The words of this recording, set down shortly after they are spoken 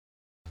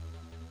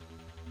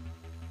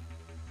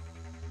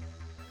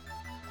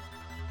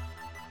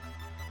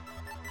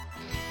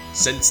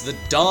Since the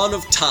dawn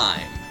of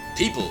time,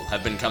 people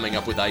have been coming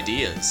up with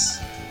ideas.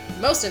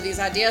 Most of these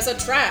ideas are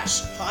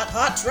trash. Hot,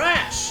 hot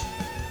trash.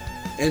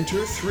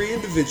 Enter three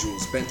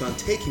individuals bent on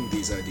taking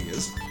these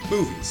ideas,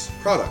 movies,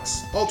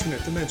 products,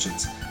 alternate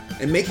dimensions,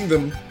 and making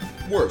them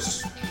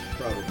worse,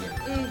 probably.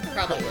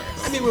 Probably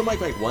worse. I mean, we might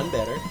make one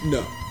better.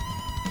 No.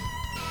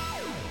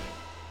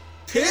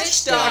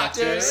 Pitch Doctors!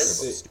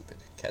 They're both stupid.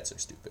 Cats are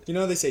stupid. You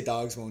know they say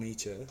dogs won't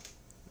eat you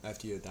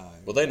after you die.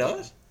 Will they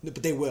not? No,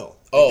 but they will.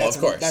 Oh, That's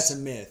of course. That's a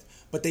myth.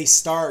 But they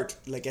start,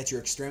 like, at your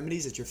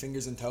extremities, at your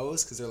fingers and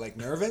toes, because they're, like,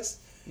 nervous.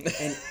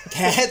 And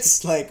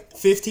cats, like,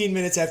 15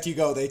 minutes after you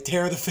go, they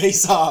tear the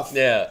face off.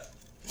 Yeah.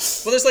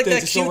 Well, there's like They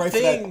that just go cute right for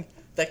thing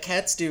that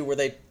cats do where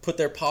they put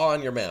their paw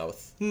on your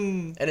mouth.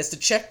 Hmm. And it's to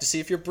check to see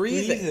if you're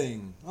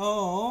breathing.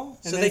 Oh.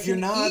 And So then they if you're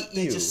can not, eat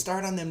they you. just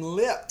start on them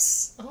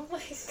lips. Oh my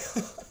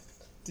god.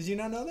 Did you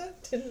not know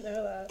that? Didn't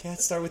know that.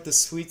 Cats start with the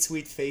sweet,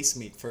 sweet face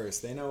meat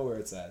first. They know where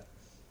it's at.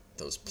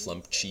 Those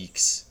plump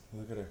cheeks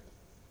Look at her.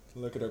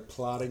 Look at her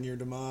plotting your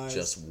demise.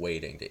 just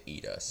waiting to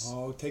eat us.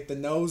 Oh, take the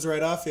nose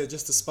right off you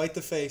just to spite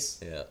the face.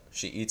 Yeah.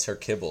 She eats her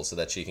kibble so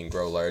that she can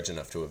grow large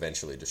enough to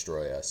eventually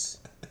destroy us.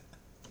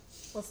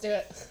 Let's do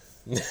it.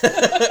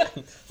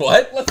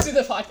 What? Let's do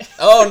the podcast.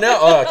 Oh, no.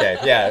 Oh, okay.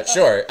 Yeah,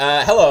 sure.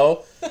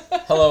 Hello.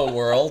 Hello,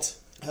 world.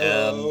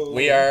 Hello.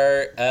 We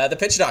are the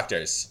Pitch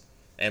Doctors,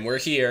 and we're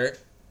here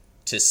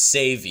to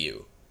save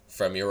you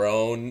from your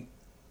own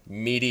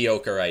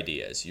mediocre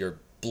ideas. Your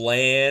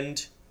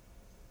bland,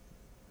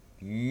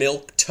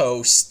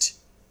 milquetoast,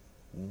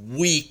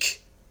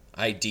 weak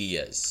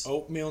ideas.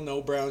 Oatmeal,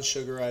 no brown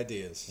sugar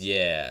ideas.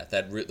 Yeah,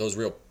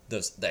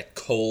 that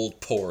cold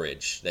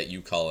porridge that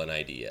you call an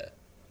idea.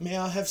 May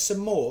I have some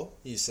more,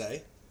 you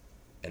say?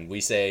 And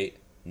we say,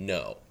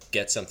 no,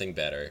 get something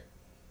better,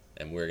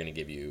 and we're going to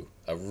give you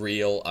a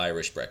real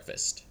Irish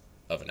breakfast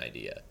of an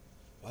idea.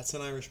 What's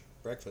an Irish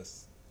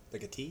breakfast?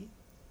 Like a tea?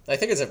 I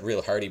think it's a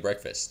real hearty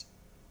breakfast,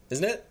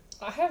 isn't it?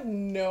 I have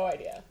no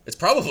idea. It's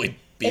probably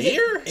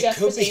beer? Is it just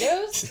could be.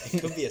 potatoes?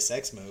 It could be a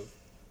sex move.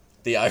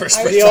 The Irish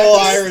The breakfast? old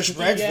Irish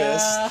breakfast.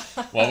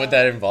 Yeah. What would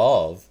that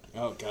involve?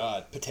 Oh,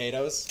 God.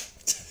 Potatoes?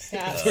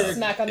 Yeah.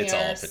 Smack on the It's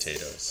arse. all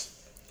potatoes.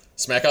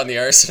 Smack on the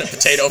arse and a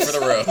potato for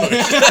the road.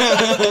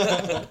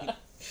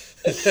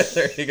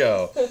 There you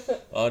go.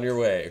 On your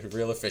way.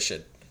 Real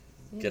efficient.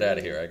 Get out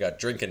of here. I got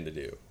drinking to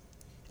do.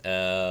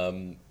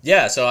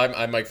 Yeah, so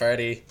I'm Mike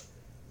Farty.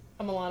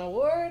 I'm Alana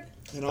Ward.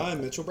 And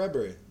I'm Mitchell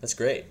Bradbury. That's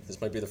great.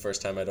 This might be the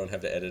first time I don't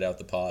have to edit out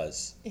the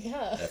pause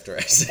Yeah. after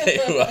I say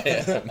who I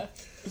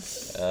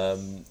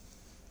am.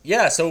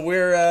 Yeah, so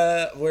we're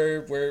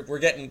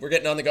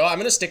getting on the go. I'm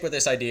going to stick with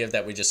this idea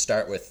that we just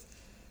start with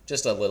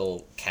just a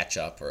little catch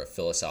up or a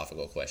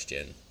philosophical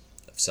question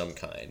of some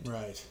kind.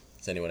 Right.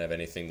 Does anyone have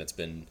anything that's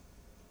been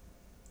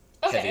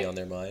Okay. heavy on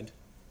their mind?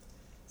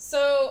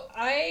 So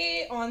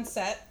I, on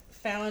set,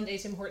 found a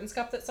Tim Hortons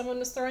cup that someone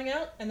was throwing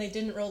out, and they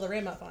didn't roll the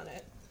rim up on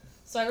it.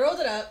 So I rolled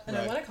it up, and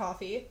I Right. won a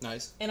coffee.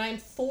 Nice. And I'm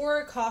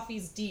 4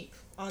 coffees deep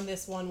on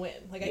this one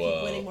win. Like, I Whoa.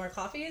 keep winning more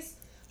coffees,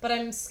 but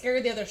I'm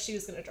scared the other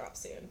shoe's going to drop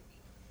soon.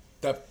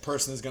 That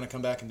person is going to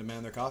come back and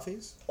demand their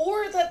coffees?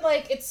 Or that,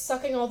 like, it's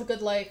sucking all the good,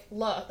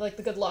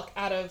 the good luck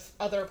out of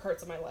other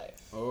parts of my life.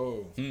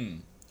 Oh.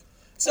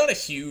 It's not a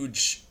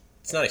huge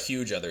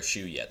other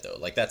shoe yet though.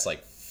 Like that's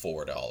like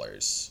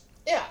 $4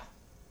 Yeah.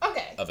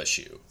 Okay. of a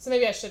shoe. So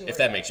maybe I shouldn't If worry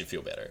that about makes it. you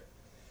feel better.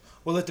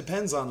 Well, it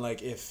depends on,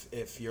 like,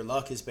 if your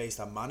luck is based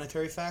on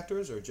monetary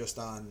factors or just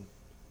on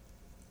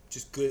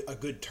a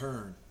good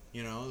turn,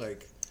 you know?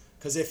 Like,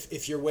 because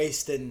if you're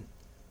wasting,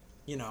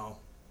 you know,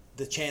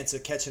 the chance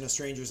of catching a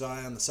stranger's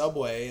eye on the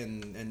subway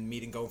and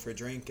going for a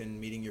drink and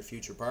meeting your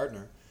future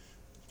partner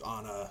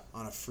on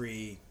a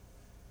free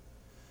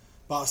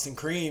Boston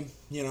cream,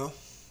 you know,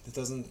 it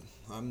doesn't.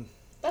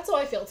 That's how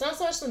I feel. It's not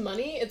so much the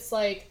money. It's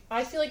like,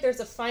 I feel like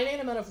there's a finite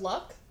amount of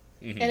luck,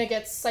 and it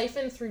gets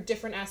siphoned through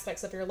different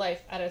aspects of your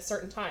life at a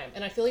certain time.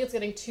 And I feel like it's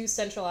getting too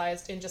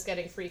centralized in just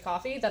getting free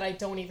coffee that I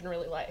don't even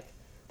really like.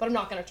 But I'm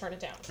not going to turn it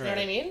down. You know what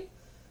I mean?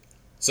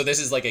 So this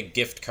is like a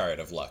gift card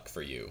of luck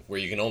for you, where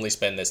you can only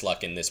spend this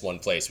luck in this one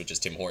place, which is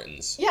Tim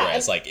Hortons. Yeah,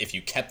 Whereas, like, if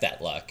you kept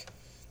that luck,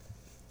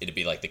 it'd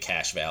be like the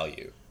cash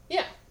value.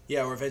 Yeah.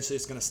 Yeah, or eventually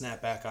it's going to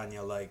snap back on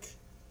you, like,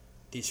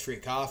 these free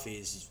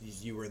coffees,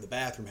 you were in the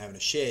bathroom having a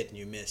shit and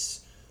you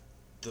miss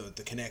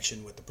the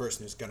connection with the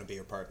person who's going to be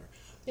your partner.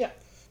 Yeah.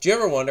 Do you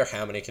ever wonder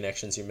how many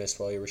connections you missed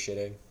while you were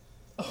shitting?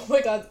 Oh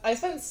my god, I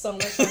spend so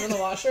much time in the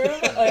washroom.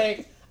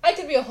 Like, I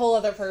could be a whole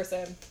other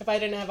person if I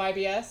didn't have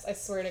IBS. I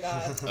swear to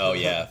God. Oh,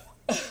 yeah.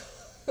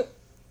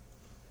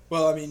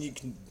 Well, I mean, you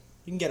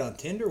can get on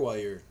Tinder while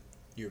you're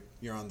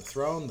on the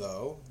throne,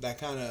 though. That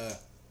kind of,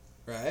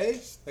 right?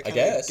 That I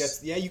kinda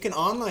guess. Yeah, you can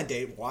online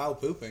date while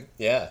pooping.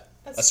 Yeah.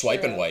 That's a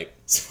swipe and true. wipe.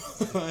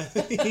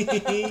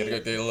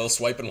 Get a little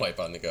swipe and wipe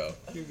on the go.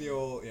 Give the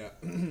old, yeah.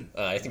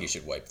 I think you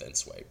should wipe then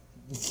swipe.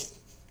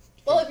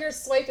 Well, if you're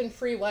swiping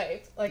free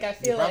wipe, like, I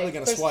feel You're probably like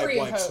gonna there's swipe, pre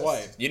and wipe, post.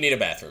 swipe. You need a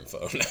bathroom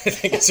phone. I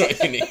think that's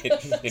what you need. You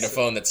need a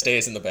phone that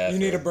stays in the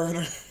bathroom. You need a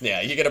burner.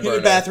 Yeah, you get a You burner.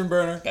 need a bathroom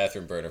burner.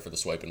 Bathroom burner for the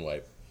swipe and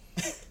wipe.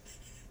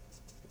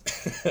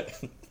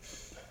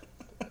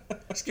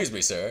 Excuse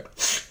me, sir.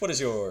 What is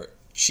your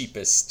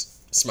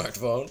cheapest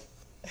smartphone?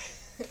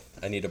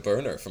 I need a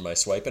burner for my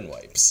swiping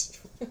wipes.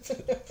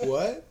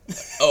 What?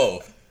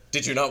 Oh,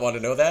 did you not want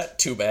to know that?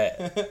 Too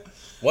bad.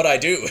 What I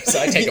do is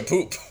I take a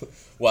poop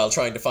while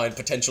trying to find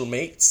potential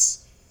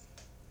mates.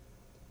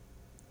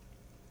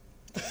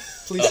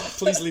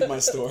 Please leave my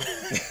store.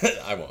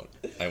 I won't.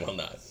 I will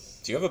not.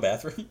 Do you have a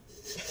bathroom?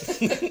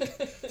 Do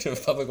you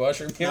have a public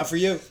washroom here? Not for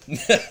you.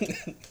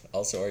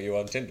 Also, are you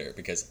on Tinder?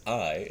 Because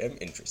I am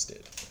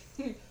interested.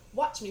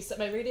 Watch me set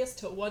my radius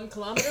to 1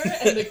 kilometer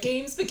and the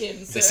games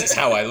begin, sir. This is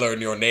how I learn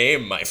your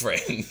name, my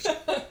friend.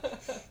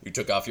 You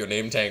took off your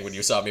name tag when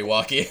you saw me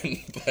walk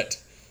in,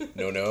 but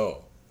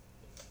no.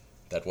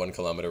 That 1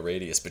 kilometer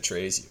radius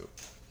betrays you.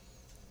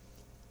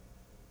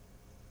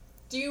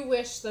 Do you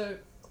wish the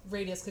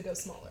radius could go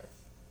smaller?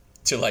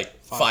 To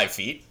like 5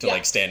 feet? To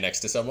like stand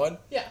next to someone?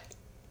 Yeah.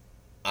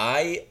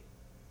 I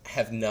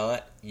have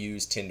not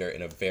used Tinder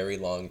in a very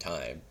long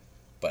time,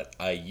 but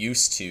I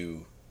used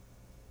to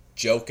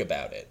joke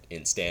about it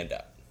in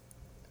stand-up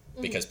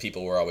because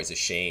people were always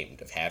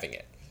ashamed of having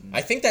it.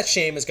 I think that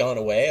shame has gone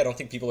away. I don't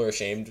think people are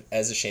ashamed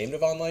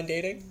of online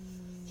dating.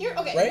 Here's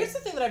the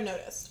thing that I've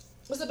noticed.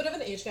 There's a bit of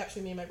an age gap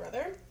between me and my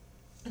brother,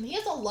 and he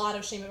has a lot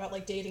of shame about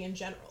like dating in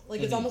general.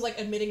 Like it's almost like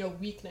admitting a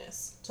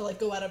weakness to like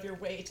go out of your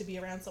way to be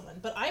around someone.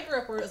 But I grew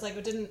up where it was like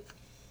it didn't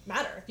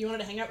matter. If you wanted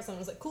to hang out with someone,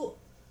 it was like cool,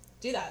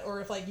 do that.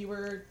 Or if like you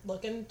were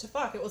looking to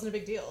fuck, it wasn't a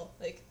big deal.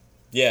 Like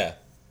Yeah.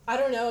 I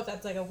don't know if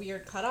that's like a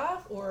weird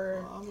cutoff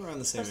or. Well, I'm around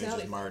the same age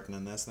as Martin,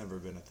 and that's never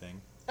been a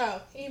thing.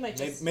 Oh, he might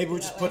just. Maybe we're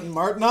just putting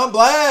Martin on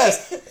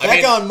blast. I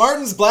mean, on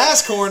Martin's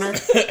blast corner.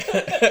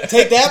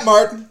 Take that,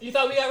 Martin. You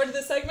thought we got rid of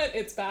this segment?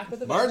 It's back with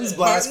the Martin's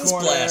vengeance.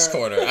 blast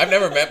corner. I've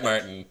never met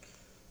Martin,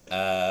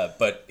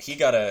 but he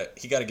gotta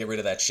get rid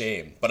of that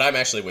shame. But I'm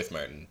actually with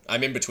Martin.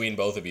 I'm in between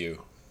both of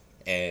you,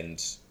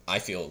 and I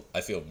feel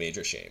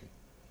major shame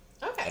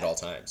at all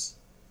times.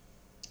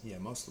 Yeah,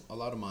 a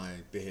lot of my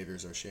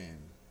behaviors are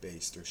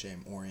shame-based or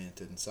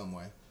shame-oriented in some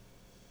way.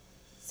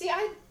 See,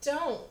 I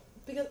don't.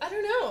 Because, I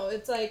don't know,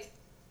 it's like,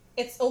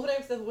 it's opening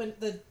up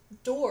the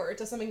door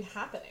to something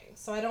happening,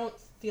 so I don't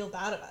feel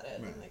bad about it.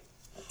 Right. Like,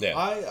 Yeah.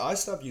 I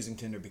stopped using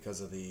Tinder because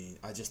of the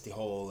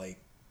whole, like,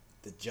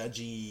 the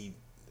judgy,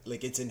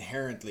 like, it's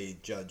inherently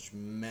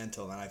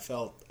judgmental, and I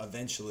felt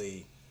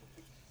eventually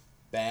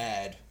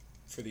bad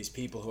for these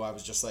people who I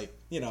was just like,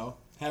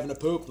 having a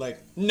poop, like,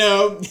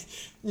 no,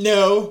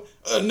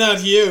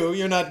 not you,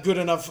 you're not good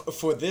enough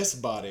for this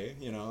body,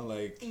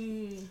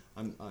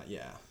 I'm,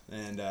 yeah.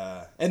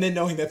 And then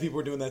knowing that people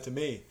were doing that to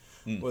me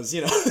was,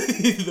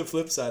 the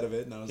flip side of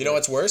it. And I was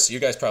what's worse? You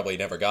guys probably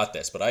never got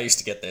this, but I used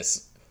to get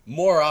this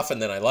more often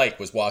than I like,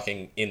 was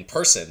walking in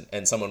person,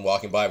 and someone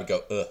walking by would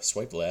go, ugh,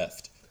 swipe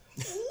left,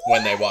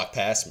 when they walk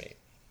past me.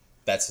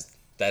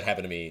 That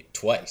happened to me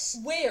twice.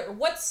 Where?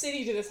 What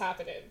city did this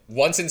happen in?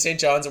 Once in St.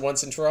 John's and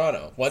once in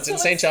Toronto. Once in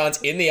St. John's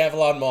in the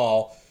Avalon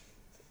Mall.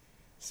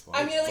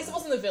 I mean, at least it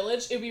wasn't in the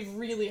Village. It would be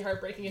really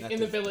heartbreaking if in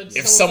the Village...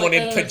 If someone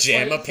in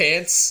pajama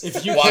pants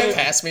walked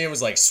past me and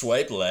was like,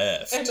 swipe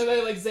left. And then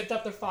they like zipped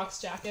up their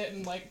fox jacket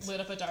and like lit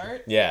up a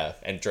dart. Yeah,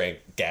 and drank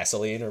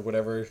gasoline or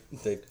whatever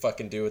they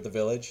fucking do at the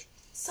Village.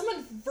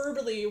 Someone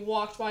verbally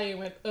walked by you and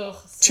went, ugh,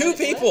 two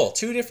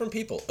different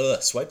people.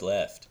 Ugh, swipe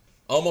left.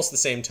 Almost the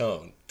same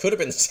tone. Could have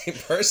been the same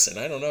person.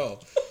 I don't know.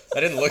 I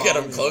didn't look at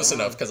him close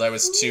enough because I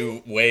was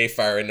too way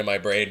far into my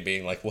brain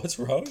being like, what's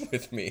wrong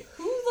with me?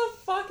 Who the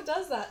fuck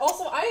does that?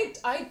 Also,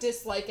 I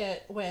dislike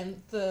it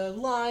when the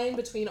line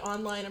between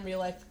online and real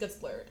life gets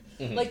blurred.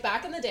 Mm-hmm. Like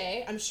back in the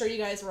day, I'm sure you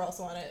guys were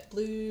also on it,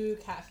 Blue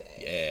Cafe.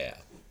 Yeah.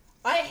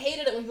 I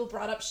hated it when people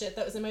brought up shit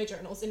that was in my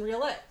journals in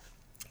real life.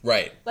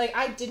 Right. Like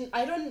I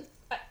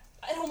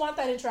don't want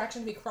that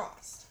interaction to be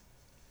crossed.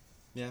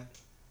 Yeah.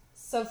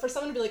 So for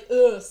someone to be like,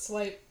 ugh,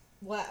 swipe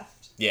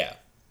left. Yeah.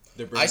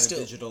 They're bringing the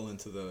digital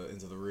into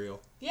the real.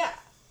 Yeah.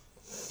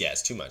 Yeah,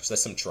 it's too much.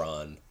 That's some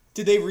Tron.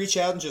 Did they reach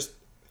out and just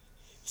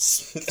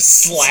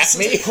slap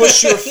me?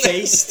 Push your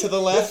face to the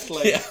left?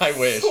 Like, yeah, I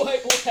wish.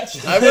 Swipe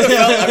left. I would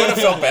have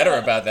felt better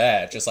about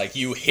that. Just like,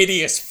 you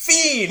hideous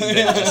fiend!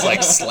 And just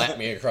like slap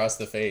me across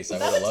the face. I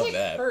would have loved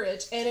that.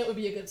 Courage, and it would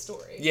be a good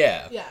story.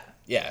 Yeah. Yeah.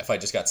 Yeah, if I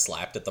just got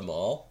slapped at the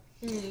mall.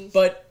 Mm-hmm.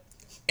 But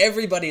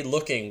everybody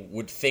looking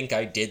would think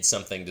I did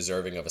something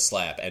deserving of a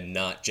slap and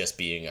not just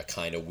being a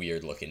kind of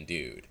weird looking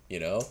dude,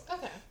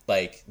 Okay.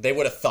 Like, they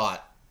would have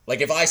thought,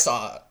 like, if I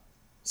saw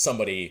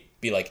somebody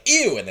be like,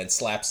 ew, and then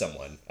slap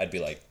someone, I'd be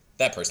like,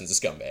 that person's a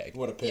scumbag.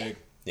 What a pig.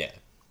 Yeah.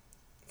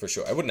 For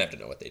sure. I wouldn't have to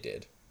know what they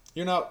did.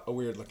 You're not a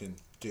weird looking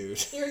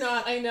dude. You're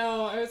not, I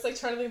know. I was like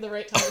trying to think of the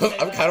right time to say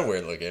I'm kind of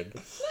weird looking.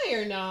 No,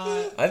 you're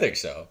not. I think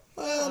so.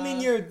 Well, I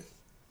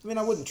mean,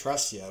 I wouldn't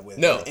trust you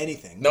with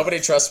anything. Nobody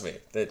trusts me.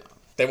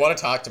 They want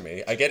to talk to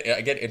me. I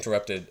get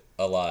interrupted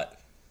a lot.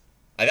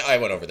 I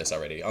went over this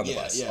already on the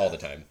bus all the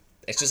time.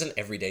 It's just an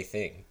everyday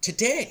thing.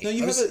 Today. No,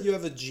 you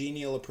have a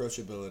genial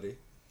approachability.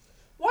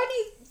 Why do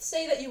you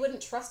say that you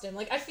wouldn't trust him?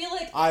 Like, I feel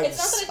like it's not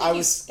that I think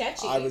he's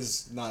sketchy. I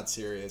was not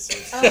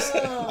serious.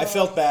 I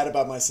felt bad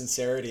about my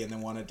sincerity and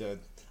then wanted to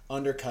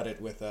undercut it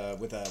with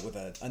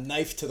a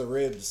knife to the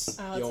ribs.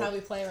 Oh, that's how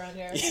we play around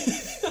here.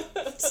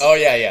 Oh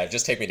yeah.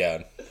 Just take me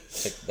down.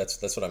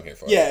 That's what I'm here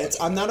for. Yeah,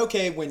 I'm not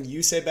okay when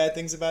you say bad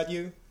things about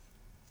you.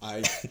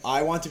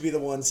 I want to be the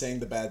one saying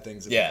the bad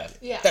things about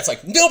you. Yeah. That's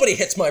like, nobody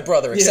hits my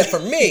brother except for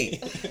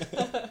me.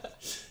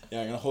 Yeah,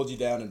 I'm gonna hold you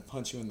down and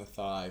punch you in the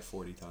thigh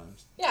 40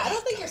 times. Yeah, I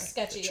don't think you're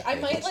sketchy. I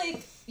might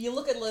you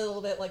look a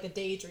little bit like a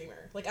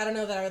daydreamer. Like, I don't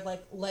know that I would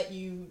let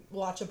you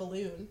watch a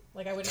balloon.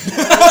 Like, I wouldn't.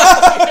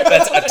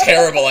 That's a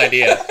terrible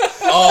idea.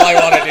 All I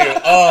want to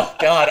do, oh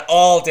God,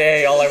 all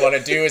day, all I want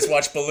to do is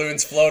watch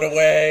balloons float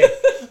away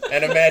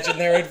and imagine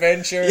their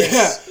adventures.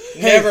 Yeah.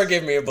 Never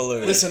give me a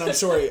balloon. Listen, I'm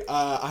sorry.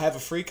 I have a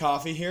free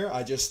coffee here.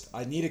 I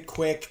need it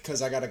quick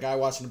because I got a guy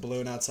watching a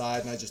balloon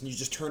outside, and you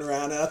just turn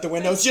around and out the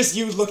window. It's just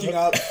you looking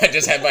up. I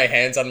just had my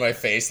hands on my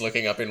face,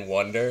 looking up in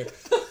wonder.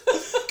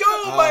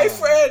 Go, my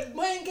friend.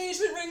 My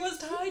engagement ring was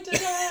tied to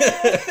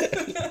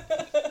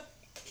that.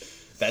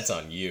 That's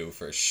on you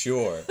for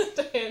sure.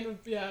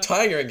 Yeah.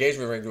 Tying your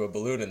engagement ring to a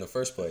balloon in the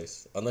first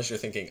place, unless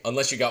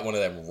you got one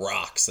of them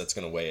rocks that's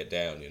gonna weigh it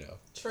down,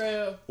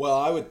 True.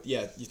 Well,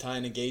 you tie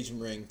an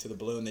engagement ring to the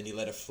balloon, then you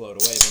let it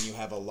float away, then you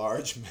have a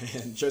large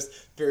man, just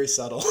very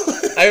subtle.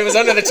 I was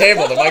under the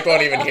table. The mic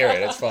won't even hear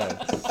it. It's fine.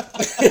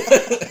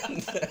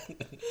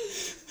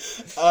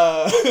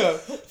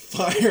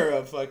 Fire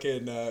a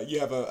fucking, you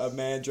have a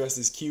man dressed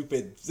as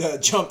Cupid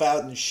jump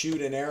out and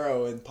shoot an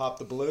arrow and pop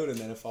the balloon, and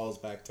then it falls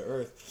back to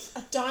Earth.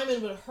 A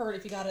diamond would hurt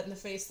if you got it in the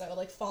face, though,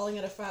 like falling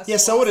at a fast Yeah,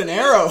 so would an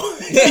arrow.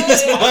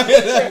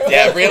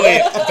 Yeah, really,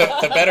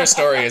 the better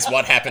story is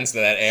what happens to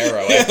that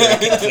arrow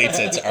after it completes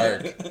its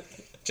arc.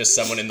 Just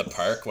someone in the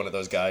park, one of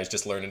those guys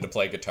just learning to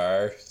play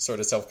guitar, sort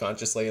of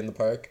self-consciously in the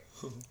park.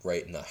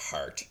 Right in the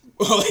heart.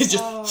 Well, he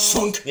just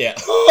thunk. Yeah.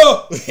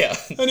 Oh! Yeah.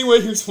 Anyway,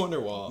 here's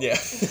Wonderwall. Yeah.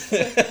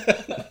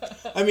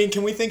 I mean,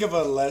 can we think of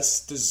a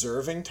less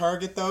deserving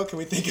target, though? Can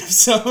we think of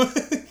someone?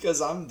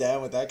 Because I'm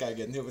down with that guy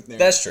getting hit with an arrow.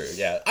 That's true,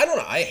 yeah. I don't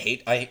know,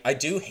 I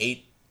do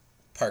hate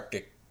park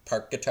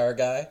guitar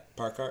guy.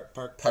 Park.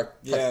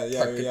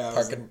 Yeah.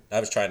 I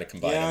was trying to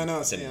combine them. Yeah, I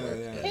know. It didn't work.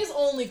 Yeah. His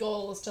only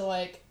goal is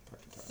to,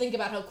 think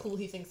about how cool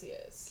he thinks he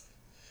is.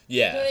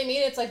 Yeah. You know what I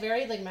mean? It's,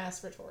 very,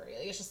 masturbatory.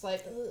 It's just, ugh.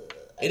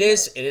 It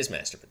is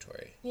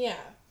masturbatory. Yeah.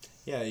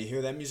 Yeah, you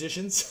hear that,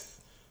 musicians?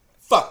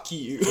 Fuck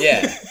you.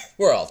 Yeah.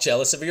 We're all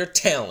jealous of your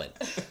talent.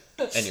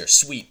 And your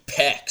sweet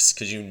pecs,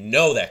 because you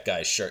know that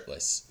guy's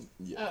shirtless.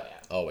 Yeah. Oh, yeah.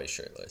 Always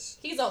shirtless.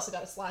 He's also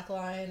got a slack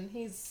line.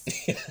 He's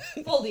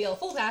full deal,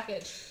 full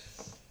package.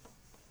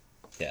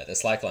 Yeah, the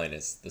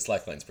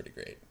slackline's pretty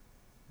great.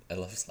 I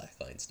love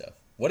slackline stuff.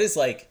 What is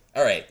all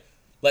right,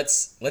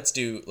 let's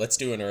do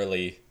an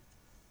early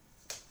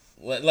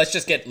let's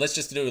just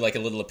do a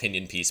little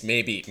opinion piece,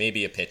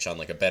 maybe a pitch on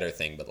a better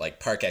thing, but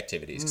park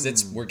activities,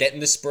 because we're getting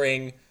to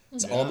spring.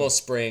 It's almost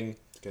spring.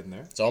 Getting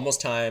there. It's almost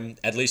time,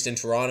 at least in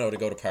Toronto, to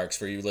go to parks.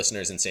 For you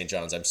listeners in St.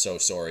 John's, I'm so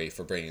sorry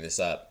for bringing this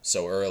up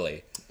so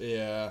early.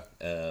 Yeah.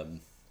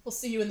 We'll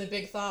see you in the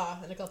big thaw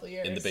in a couple of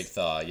years. In the big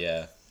thaw,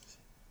 yeah.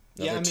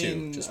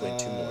 Two. Just wait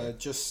 2 more.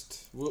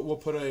 We'll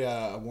put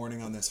a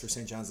warning on this for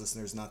St. John's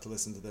listeners not to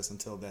listen to this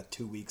until that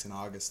 2 weeks in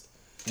August.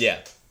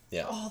 Yeah.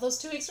 Oh, those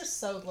 2 weeks are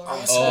so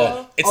glorious.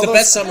 Oh, it's the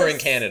best summer in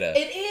Canada.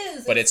 It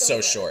is. But it's so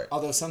short.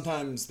 Although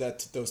sometimes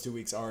those 2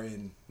 weeks are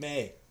in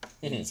May.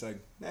 Mm-hmm. It's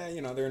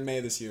they're in May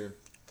this year.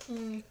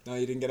 No,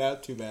 you didn't get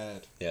out? Too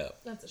bad. Yeah.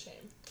 That's a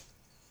shame.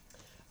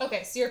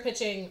 Okay, so you're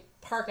pitching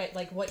park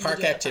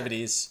park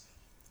activities.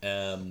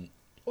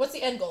 What's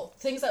the end goal?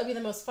 Things that would be the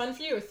most fun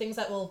for you, or things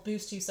that will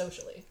boost you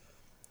socially?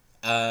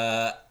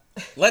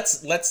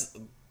 Let's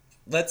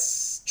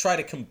try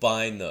to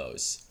combine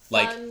those.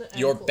 Fun and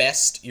your cool.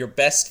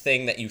 best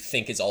thing that you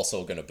think is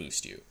also going to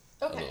boost you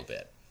a Okay. little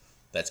bit.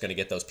 That's going to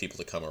get those people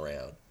to come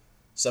around.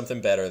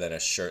 Something better than a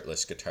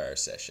shirtless guitar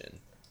session.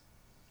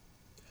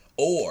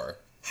 Or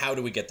how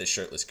do we get the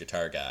shirtless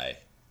guitar guy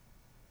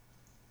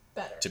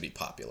better to be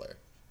popular?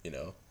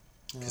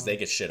 Because they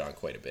get shit on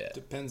quite a bit.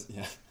 Depends.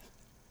 Yeah.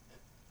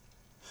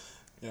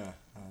 Yeah.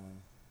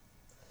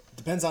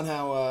 Depends on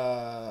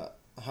how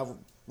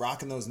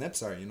rocking those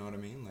nips are. You know what I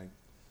mean?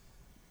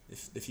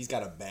 If he's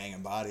got a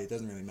banging body, it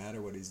doesn't really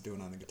matter what he's doing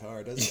on the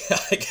guitar, does it? Yeah,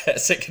 I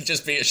guess it could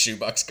just be a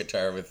shoebox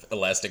guitar with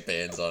elastic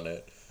bands on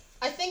it.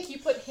 I think you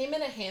put him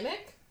in a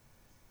hammock,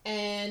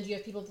 and you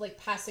have people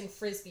passing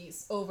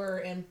frisbees over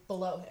and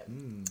below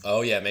him.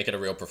 Oh yeah, make it a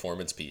real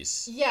performance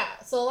piece. Yeah,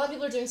 so a lot of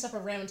people are doing stuff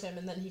around him,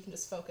 and then he can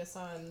just focus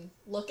on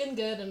looking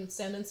good and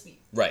sounding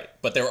sweet. Right,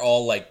 but they're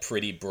all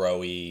pretty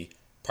bro-y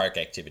park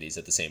activities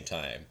at the same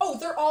time. Oh,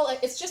 they're all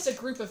it's just a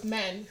group of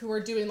men who are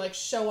doing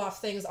show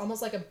off things,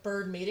 almost like a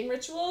bird mating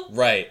ritual.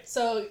 Right.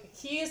 So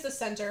he is the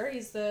center.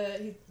 He's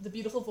the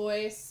beautiful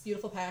voice,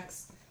 beautiful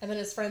pecs, and then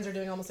his friends are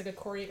doing almost like a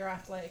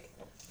choreographed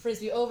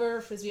frisbee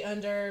over, frisbee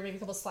under, maybe a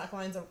couple slack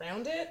lines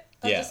around it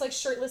of just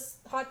shirtless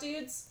hot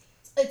dudes.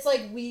 It's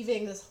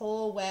weaving this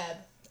whole web.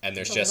 And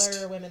there's to just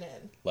lure women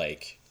in.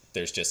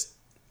 There's just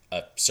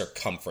a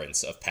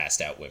circumference of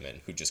passed out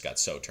women who just got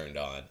so turned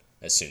on.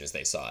 as soon as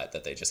they saw it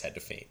that they just had to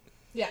faint.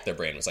 Yeah. Their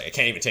brain was like, I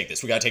can't even take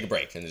this. We gotta take a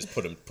break, and just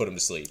put them to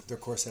sleep. Their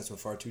corsets were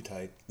far too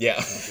tight. Yeah.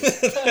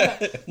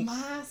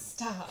 My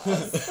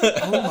stars.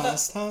 Oh, my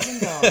stars and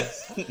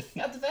dogs.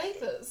 Got the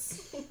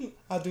vapors.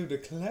 I do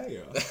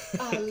declare.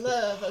 I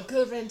love a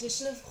good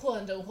rendition of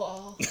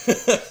Wonderwall.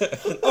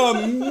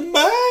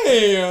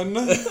 Man!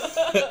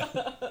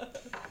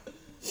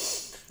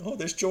 Oh,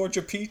 this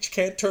Georgia peach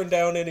can't turn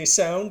down any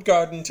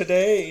Soundgarden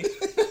today.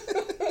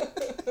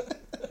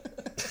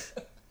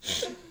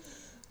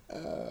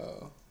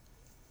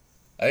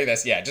 I think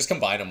that's, just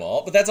combine them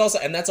all. But that's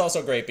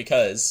also great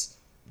because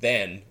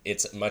then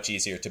it's much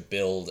easier to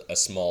build a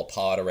small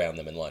pod around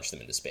them and launch them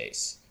into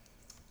space.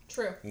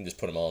 True. You can just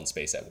put them all in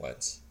space at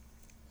once.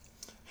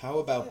 How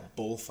about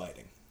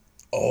bullfighting?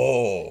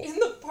 Oh. In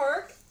the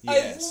park?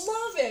 Yes. I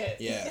love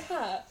it.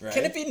 Yeah. Right?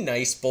 Can it be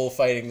nice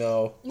bullfighting,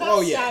 though?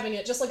 Not stabbing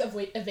it, just like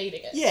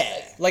evading it.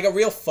 Yeah. Like a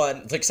real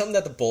fun, like something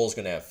that the bull's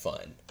going to have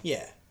fun.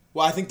 Yeah.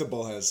 Well, I think the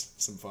bull has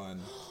some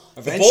fun.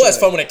 The bull has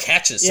fun when it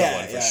catches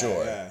someone, for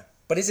sure. Yeah.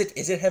 But is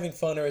it having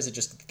fun, or is it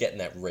just getting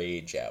that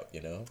rage out,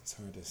 you know? It's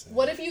hard to say.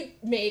 What if you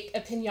make a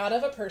piñata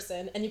of a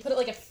person and you put it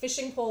like a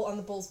fishing pole on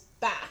the bull's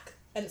back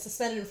and it's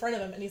suspended in front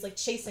of him and he's like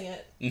chasing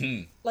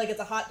it like it's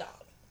a hot dog?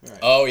 Right.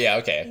 Oh, yeah,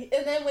 okay.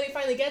 And then when he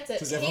finally gets it,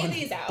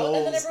 candy's out,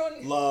 and then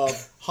everyone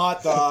love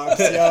hot dogs,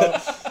 yo.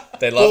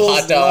 They love Bulls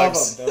hot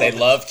dogs. love 'em. They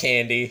love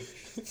candy.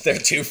 Their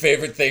two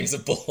favorite things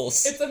of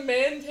bulls. It's a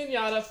man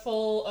piñata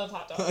full of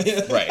hot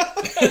dogs. Right.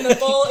 And the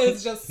bull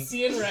is just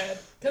seeing red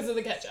because of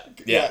the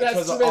ketchup. Yeah. That's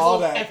Because of drizzled all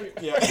that.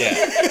 everywhere. Yeah.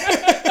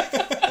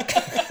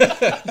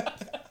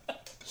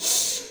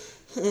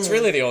 It's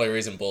really the only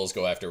reason bulls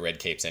go after red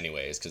capes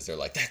anyways, because they're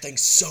like, that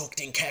thing's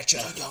soaked in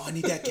ketchup. Yo, I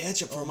need that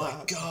ketchup for Oh my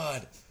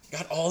god.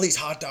 Got all these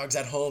hot dogs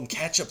at home,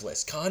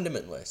 ketchupless,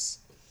 condimentless.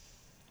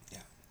 Yeah.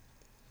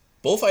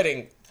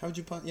 Bullfighting. How'd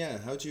you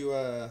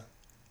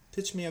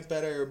pitch me a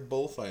better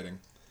bullfighting?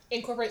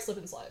 Incorporate slip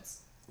and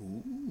slides.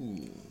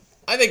 Ooh.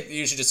 I think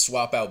you should just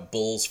swap out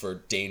bulls for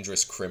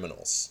dangerous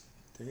criminals.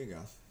 There you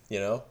go.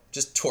 You know?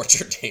 Just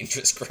torture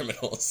dangerous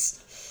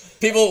criminals.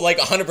 People, like,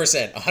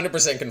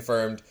 100%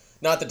 confirmed.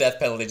 Not the death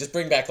penalty. Just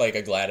bring back, like,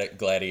 a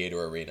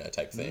gladiator arena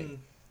type thing.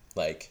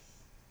 Like,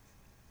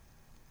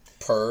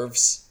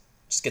 pervs.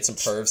 Just get some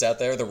pervs out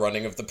there. The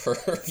running of the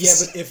pervs.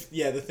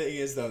 Yeah, but the thing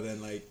is, though,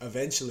 then, like,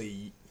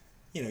 eventually,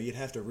 you know, you'd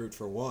have to root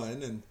for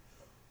one, and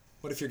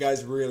what if your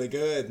guy's really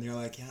good, and you're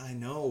like, yeah, I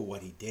know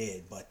what he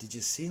did, but did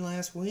you see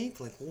last week?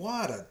 Like,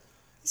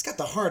 he's got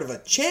the heart of a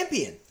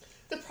champion.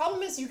 The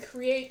problem is you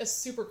create a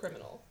super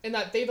criminal in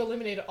that they've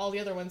eliminated all the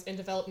other ones and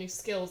developed new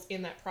skills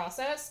in that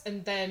process,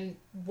 and then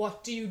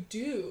what do you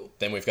do?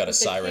 Then we've got a with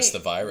the Cyrus king?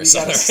 the Virus We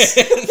on got our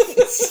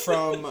hands.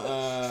 From,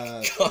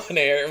 Con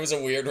Air. It was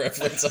a weird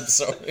reference, I'm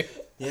sorry.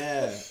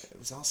 yeah, it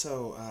was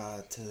also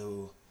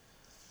to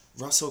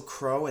Russell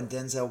Crowe and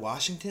Denzel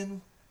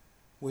Washington,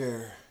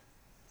 where...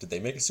 Did they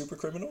make a super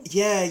criminal?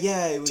 Yeah,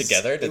 it was...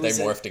 Together? Did they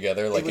morph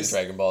together like in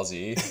Dragon Ball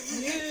Z?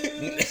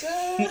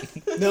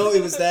 No,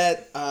 it was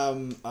that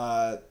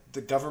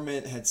the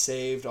government had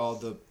saved all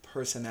the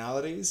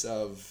personalities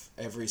of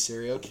every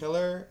serial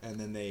killer, and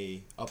then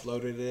they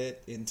uploaded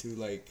it into,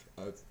 like,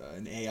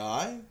 an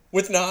AI.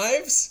 With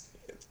knives?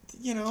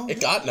 You know? It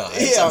got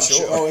knives, Yeah, I'm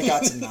sure. Oh, it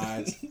got some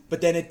knives.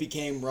 But then it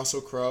became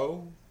Russell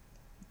Crowe.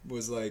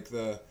 Was like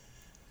the...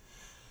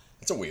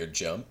 That's a weird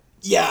jump.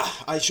 Yeah,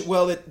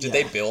 Did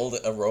they build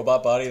a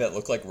robot body that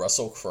looked like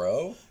Russell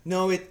Crowe?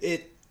 No,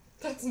 it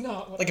That's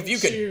not what Like, I if you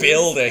would could choose.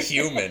 build a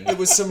human, It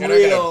was some you're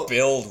real... not gonna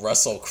build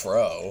Russell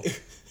Crowe.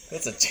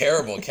 That's a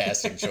terrible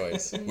casting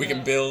choice. We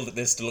can build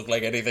this to look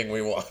like anything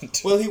we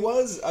want. Well, he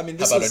was... I mean,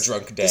 this How about was... a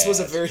drunk This was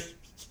a dad? very...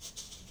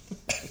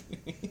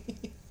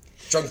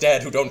 Drunk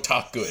dad who don't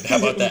talk good. How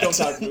about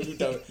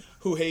that?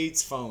 Who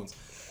hates phones.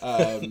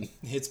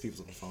 Hits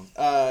people with phones.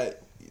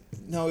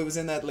 No, it was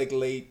in that, like,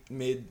 late,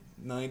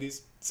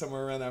 mid-90s,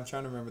 somewhere around there. I'm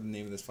trying to remember the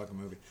name of this fucking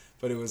movie.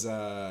 But it was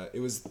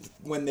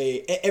when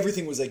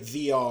everything was, like,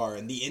 VR,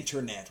 and the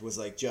internet was,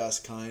 like,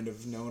 just kind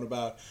of known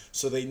about.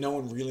 So no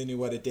one really knew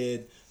what it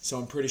did. So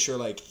I'm pretty sure,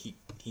 like, he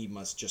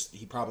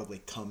probably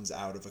comes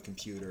out of a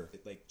computer.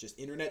 Like, just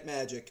internet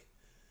magic.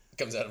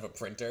 Comes out of a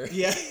printer.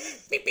 Yeah.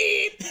 Beep,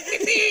 beep,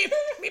 beep, beep,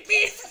 beep,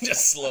 beep.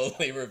 Just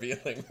slowly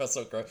revealing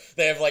Russell Crowe.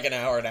 They have like an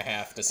hour and a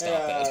half to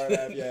stop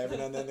it. Yeah, every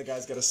now and then the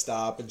guy's got to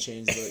stop and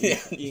change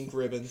the ink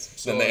ribbons.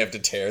 So Then they have to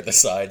tear the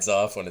sides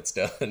off when it's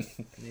done. And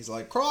he's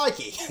like,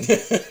 crikey!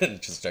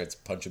 And just starts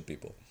punching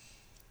people.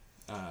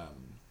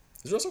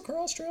 Is Russell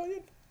Crowe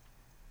Australian?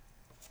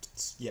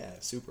 Yeah,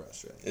 super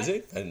Australian. Is he?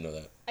 I didn't know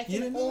that. I You can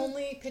didn't know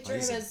only picture him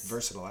He's a as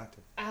versatile actor.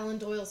 Alan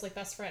Doyle's like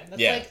best friend.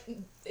 That's Yeah.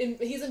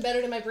 he's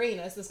embedded in my brain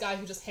as this guy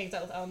who just hangs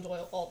out with Alan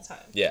Doyle all the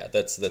time. Yeah,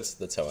 that's how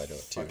I know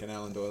it too. Fucking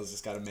Alan Doyle's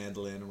just got a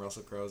mandolin, and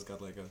Russell Crowe's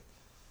got like a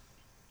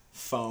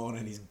phone,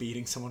 and he's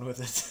beating someone with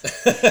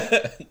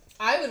it.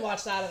 I would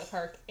watch that at the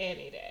park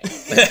any day.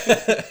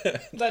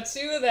 The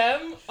two of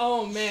them,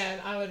 oh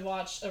man, I would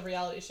watch a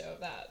reality show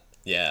of that.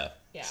 Yeah.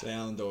 Yeah. So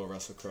Alan Doyle,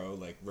 Russell Crowe,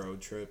 like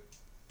road trip.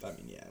 I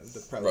mean, yeah,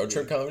 Road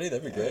trip comedy?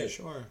 That'd be great.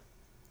 Sure.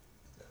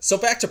 So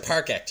back to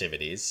park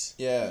activities,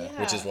 Yeah.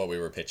 which is what we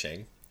were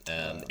pitching,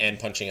 and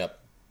punching up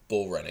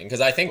bull running.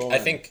 Because I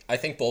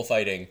think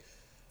bullfighting,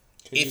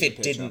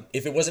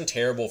 if it wasn't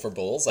terrible for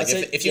bulls, like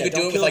if you could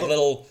do it with like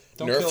little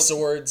Nerf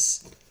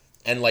swords,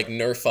 and like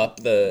nerf up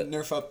the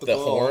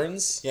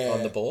horns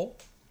on the bull.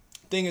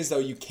 Thing is though,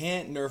 you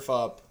can't nerf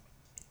up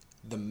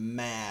the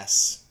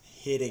mass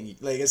hitting.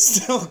 Like it's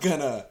still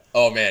gonna.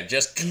 Oh man,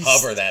 just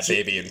cover that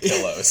baby in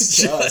pillows.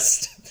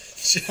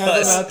 Just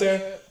have them out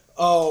there.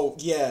 Oh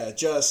yeah,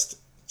 just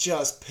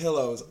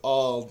pillows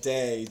all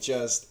day.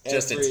 Just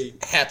a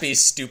happy,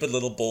 stupid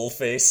little bull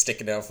face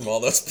sticking out from all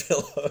those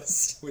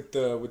pillows. With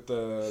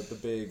the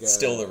big.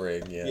 Still the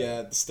ring, yeah.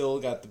 Yeah, still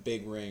got the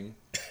big ring.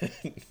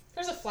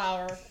 There's a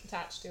flower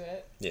attached to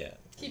it. Yeah.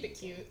 Keep it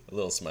cute. A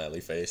little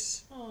smiley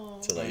face.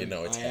 Aww. To let you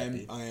know it's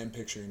happy. I am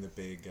picturing the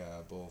big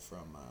bull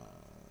from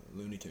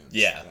Looney Tunes.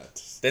 Yeah.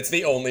 That's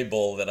the only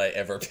bull that I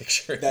ever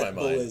picture in my mind. That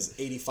bull is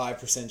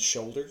 85%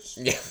 shoulders.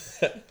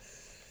 Yeah.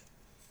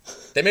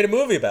 They made a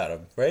movie about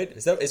him, right?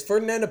 Is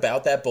Ferdinand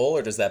about that bull,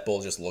 or does that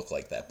bull just look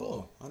like that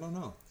bull? Oh, I don't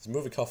know. There's a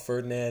movie called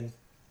Ferdinand.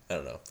 I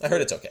don't know. I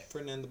heard it's okay.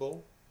 Ferdinand the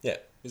Bull? Yeah.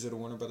 Is it a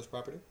Warner Brothers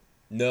property?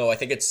 No, I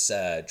think it's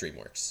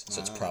DreamWorks,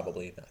 so it's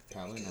probably not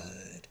Probably not.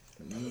 good.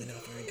 Probably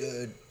not very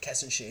good.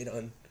 Casting shade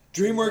on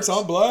DreamWorks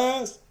on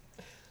blast.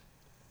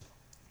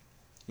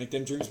 Make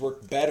them dreams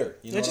work better.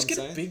 You know what I'm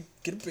saying?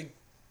 Get a big,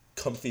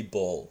 comfy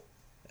bull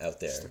out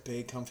there. Just a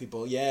big comfy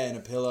bull, yeah, and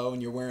a pillow,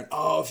 and you're wearing.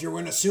 Oh, if you're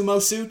wearing a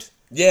sumo suit.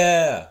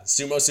 Yeah,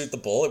 sumo suit the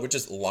bull. It would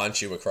just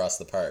launch you across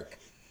the park.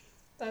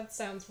 That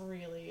sounds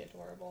really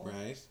adorable.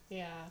 Right.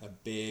 Yeah. A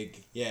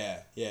big, yeah.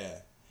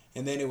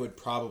 And then it would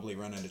probably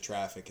run into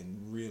traffic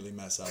and really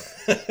mess up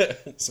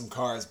some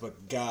cars.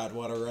 But God,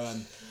 what a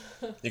run!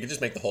 You could just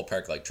make the whole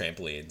park like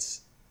trampolines,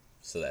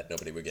 so that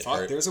nobody would get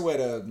hurt. There's a way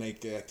to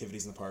make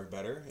activities in the park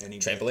better.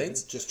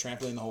 Trampolines? Just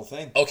trampoline the whole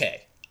thing.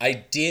 Okay, I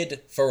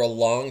did for a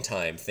long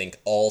time think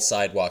all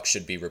sidewalks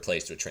should be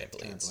replaced with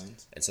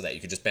trampolines. And so that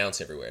you could just bounce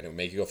everywhere, and it would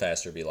make you go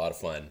faster. It'd be a lot of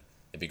fun.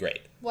 It'd be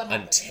great. What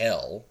happened?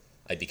 Until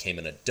I became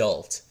an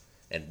adult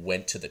and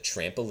went to the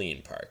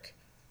trampoline park.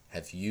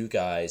 Have you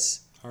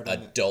guys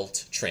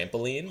adult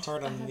trampoline?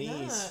 Hard on the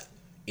knees.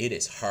 It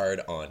is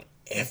hard on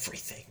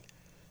everything.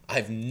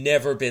 I've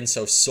never been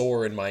so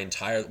sore in my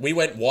entire... We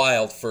went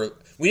wild for...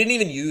 We didn't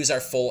even use our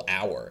full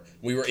hour.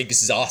 We were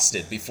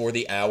exhausted before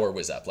the hour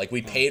was up. Like,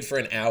 we paid for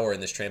an hour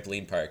in this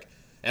trampoline park.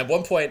 At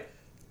one point,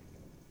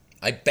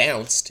 I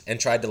bounced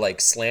and tried to,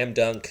 like, slam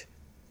dunk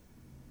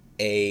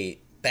a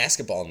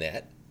basketball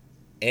net.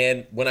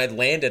 And when I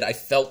landed, I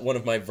felt one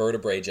of my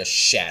vertebrae just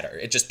shatter.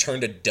 It just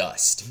turned to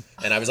dust.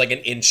 And I was, like, an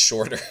inch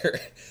shorter.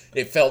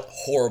 It felt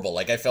horrible.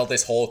 Like, I felt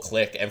this whole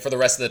click. And for the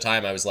rest of the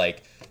time, I was,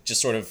 like,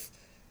 just sort of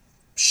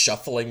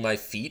shuffling my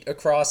feet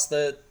across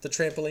the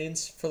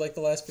trampolines for like the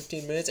last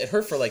 15 minutes. It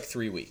hurt for like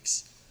 3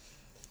 weeks.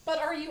 But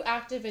are you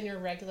active in your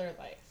regular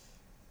life?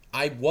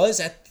 I was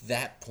at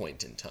that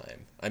point in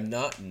time. I'm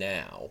not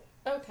now.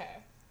 Okay.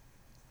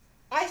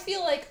 I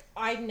feel like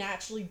I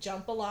naturally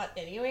jump a lot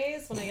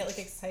anyways when I get like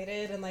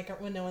excited and like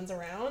when no one's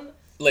around.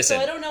 Listen.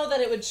 So I don't know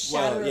that it would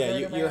shatter. Well, yeah,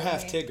 you're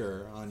half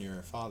Tigger on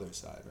your father's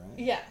side, right?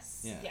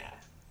 Yes. Yeah.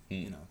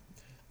 You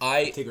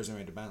know, Tiggers are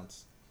made to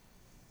bounce.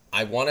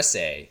 I want to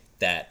say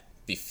that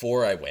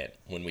before I went,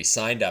 when we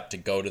signed up to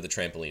go to the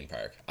trampoline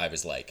park, I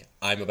was like,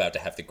 I'm about to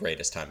have the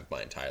greatest time of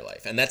my entire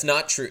life. And that's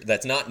not true.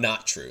 That's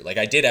not true. Like,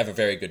 I did have a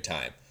very good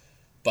time,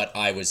 but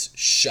I was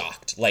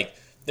shocked. Like,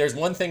 there's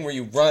one thing where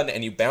you run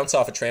and you bounce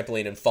off a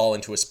trampoline and fall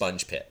into a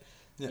sponge pit.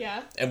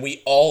 Yeah. And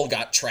we all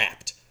got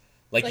trapped.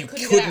 Like you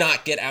could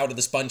not get out of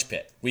the sponge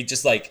pit. We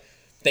just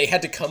they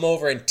had to come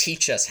over and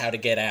teach us how to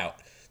get out.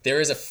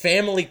 There is a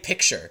family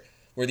picture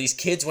where these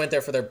kids went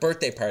there for their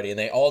birthday party and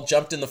they all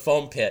jumped in the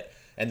foam pit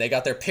and they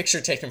got their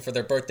picture taken for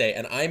their birthday,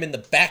 and I'm in the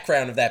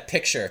background of that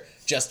picture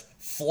just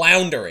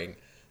floundering,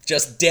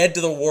 just dead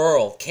to the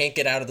world, can't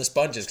get out of the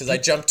sponges because I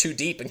jumped too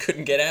deep and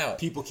couldn't get out.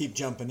 People keep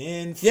jumping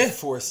in,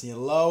 forcing you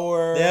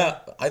lower. Yeah,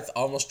 I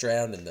almost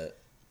drowned in the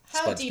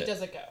How deep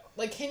does it go?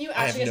 Like, can you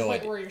actually get to the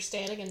point where you're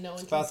standing and no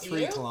one can see you?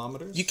 About 3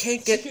 kilometers. You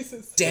can't get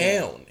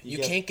down. You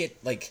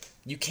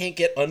can't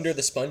get under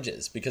the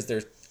sponges because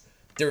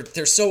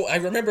they're so... I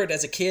remember it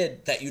as a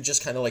kid that you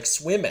just kind of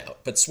swim out,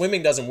 but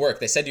swimming doesn't work.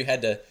 They said you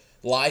had to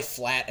lie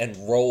flat and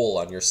roll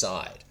on your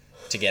side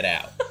to get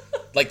out.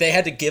 They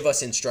had to give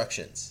us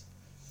instructions.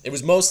 It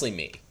was mostly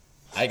me.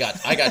 I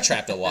got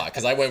trapped a lot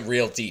because I went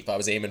real deep. I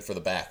was aiming for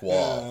the back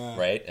wall,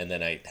 right? And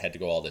then I had to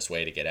go all this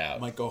way to get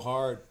out. Might go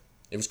hard.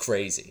 It was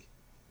crazy.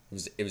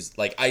 It was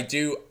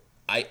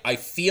I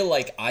feel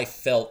like I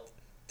felt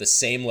the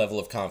same level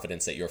of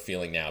confidence that you're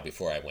feeling now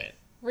before I went.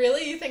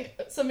 Really? You think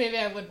so? Maybe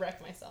I would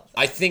wreck myself.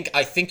 I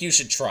think you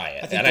should try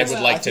it, and I would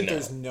like to know.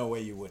 There's no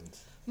way you wouldn't.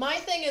 My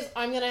thing is,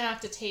 I'm gonna have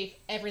to tape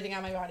everything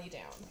on my body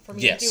down for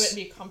me to do it and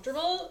be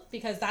comfortable,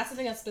 because that's the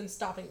thing that's been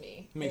stopping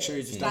me. Make sure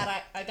you just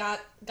that I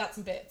got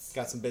some bits.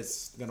 Got some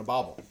bits gonna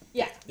bobble.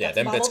 Yeah. Yeah, that's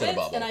them bits bubble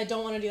gonna bubble. and I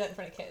don't want to do that in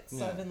front of kids. So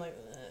Yeah. I've been like,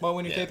 Well,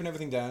 when you're Yeah. taping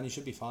everything down, you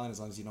should be fine as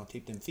long as you don't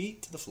tape them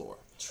feet to the floor.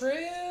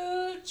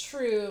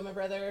 true, my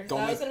brother. Don't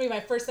that was make- gonna be my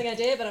first thing I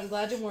did, but I'm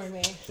glad you warned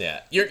me.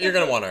 Yeah, you're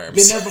gonna want arms.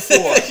 Been there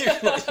before.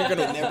 you're gonna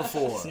Been there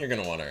before. You're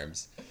gonna want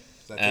arms.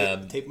 So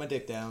I tape my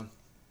dick down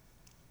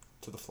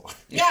to the floor.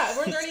 Yeah,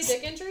 were there any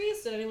dick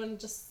injuries? Did anyone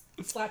just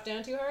slap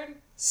down too hard?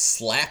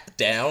 Slap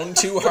down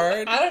too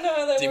hard? I don't know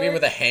how that Do you mean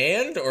with a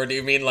hand, or do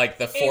you mean like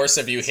the force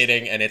of you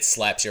hitting and it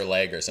slaps your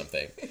leg or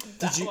something?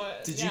 Did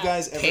you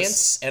guys ever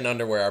Pants and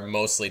underwear are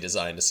mostly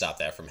designed to stop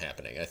that from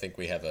happening. I think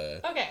we have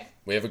a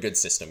good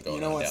system going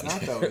on. You know what's down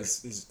not there. though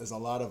is a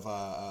lot of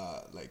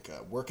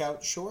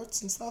workout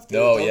shorts and stuff.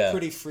 Oh, They're yeah.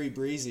 pretty free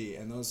breezy,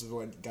 and those are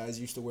what guys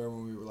used to wear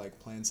when we were like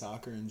playing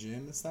soccer in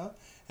gym and stuff.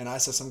 And I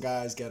saw some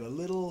guys get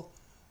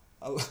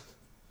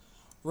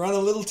run a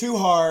little too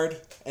hard,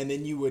 and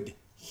then you would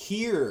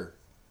hear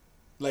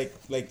like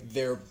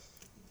their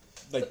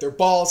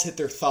balls hit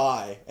their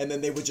thigh, and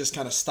then they would just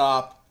kind of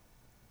stop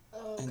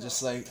and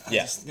just like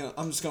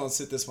I'm just gonna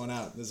sit this one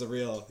out. It's a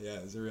real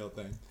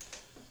thing.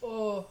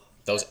 Oh.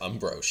 Those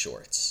Umbro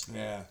shorts.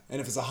 Yeah,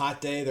 and if it's a hot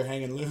day, they're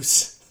hanging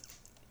loose.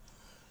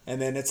 And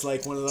then it's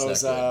like one of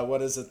those. not good.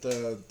 What is it?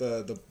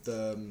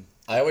 The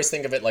I always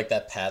think of it like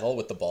that paddle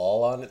with the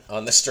ball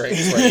on the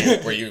strings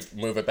where you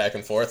move it back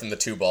and forth and the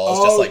two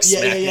balls just like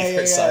smack you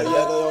for side.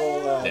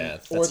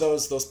 Or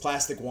those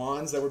plastic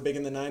wands that were big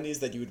in the 90s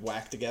that you would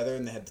whack together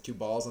and they had the two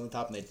balls on the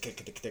top and they'd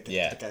kick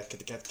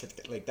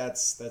like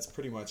that's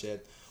pretty much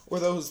it. Or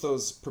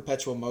those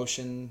perpetual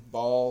motion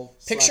ball.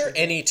 Picture slapping.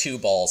 any two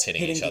balls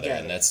hitting each other,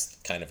 together. and that's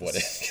kind of what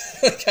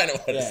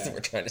we're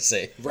trying to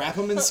say. Wrap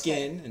them in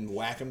skin and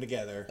whack them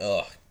together.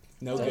 Ugh,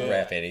 No don't good.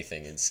 wrap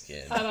anything in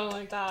skin. I don't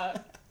like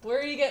that. Where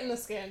are you getting the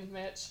skin,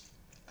 Mitch?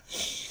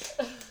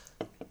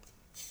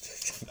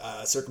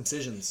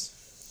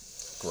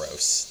 Circumcisions.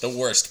 Gross. The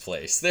worst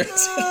place.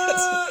 There's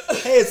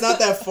Hey, it's not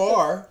that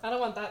far. I don't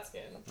want that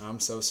skin. I'm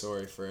so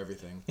sorry for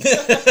everything.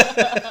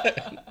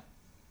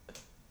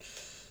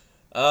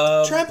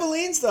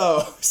 Trampolines,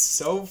 though,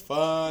 so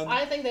fun.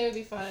 I think they would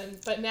be fun,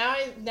 but now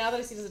that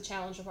I see it as a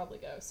challenge, I'll probably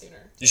go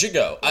sooner. You should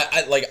go.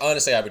 I like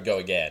honestly, I would go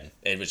again.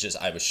 It was just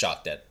I was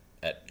shocked at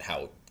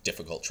how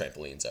difficult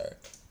trampolines are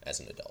as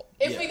an adult.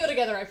 If we go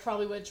together, I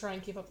probably would try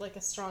and keep up like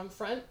a strong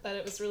front that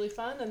it was really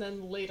fun, and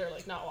then later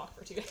like not walk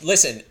for 2 days.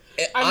 Listen,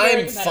 I'm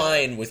very I'm competitive.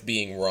 fine with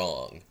being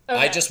wrong.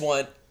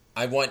 Okay.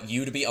 I want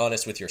you to be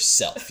honest with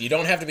yourself. You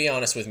don't have to be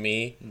honest with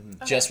me,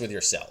 just with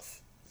yourself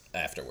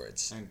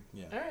afterwards. All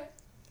right.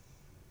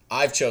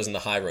 I've chosen the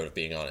high road of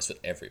being honest with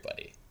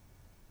everybody.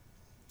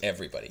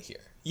 Everybody here.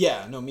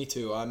 Yeah, no, me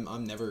too.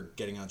 I'm never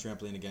getting on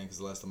trampoline again because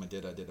the last time I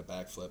did a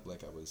backflip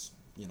like I was,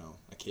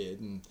 a kid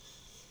and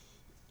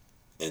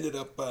ended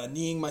up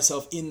kneeing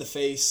myself in the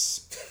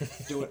face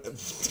doing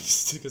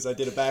because I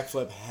did a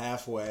backflip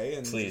halfway.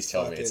 And Please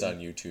tell me it's on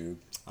YouTube.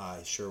 I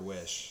sure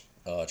wish.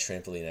 Oh,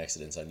 trampoline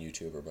accidents on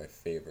YouTube are my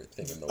favorite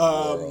thing in the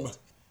world.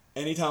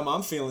 Anytime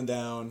I'm feeling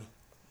down,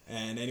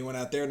 and anyone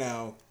out there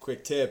now,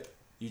 quick tip,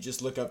 you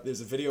just look up, there's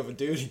a video of a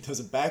dude, he does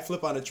a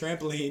backflip on a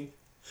trampoline,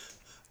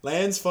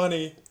 lands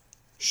funny,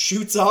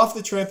 shoots off the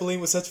trampoline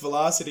with such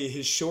velocity,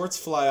 his shorts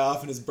fly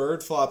off and his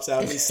bird flops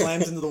out and he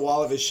slams into the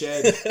wall of his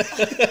shed.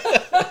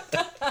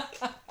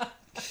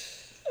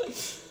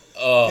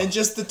 And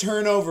just the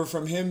turnover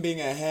from him being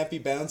a happy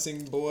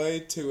bouncing boy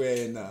to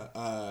an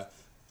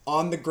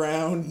on the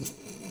ground,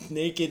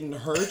 naked and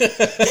hurt.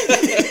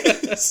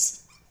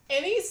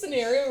 Any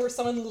scenario where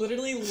someone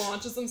literally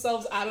launches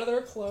themselves out of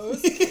their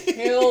clothes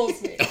kills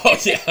me. Oh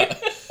yeah.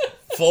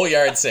 Full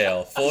yard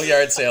sale. Full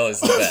yard sale is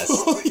the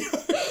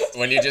best.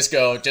 When you just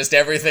go,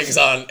 everything's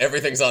on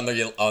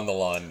the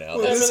lawn now.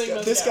 Well, Everything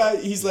this goes guy,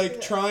 down. he's like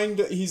trying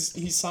to, he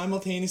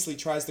simultaneously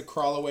tries to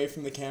crawl away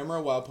from the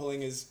camera while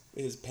pulling his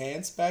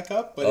pants back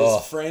up, but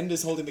his friend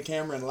is holding the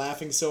camera and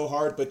laughing so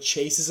hard, but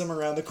chases him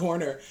around the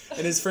corner,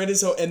 and his friend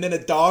is and then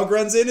a dog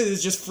runs in and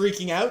is just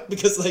freaking out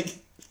because like,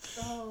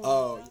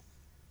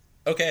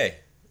 Okay.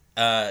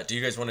 Do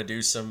you guys want to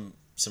do some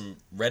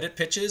Reddit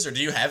pitches, or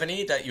do you have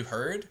any that you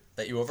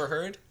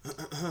overheard?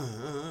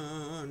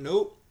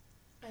 Nope.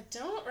 I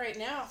don't right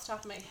now off the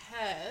top of my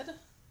head.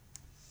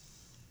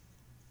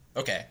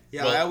 Okay.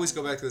 Yeah, well, I always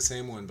go back to the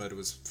same one, but it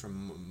was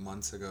from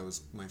months ago. It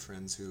was my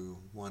friends who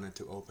wanted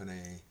to open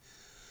a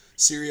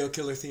serial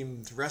killer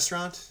themed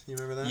restaurant. You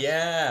remember that?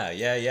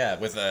 Yeah.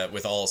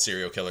 With all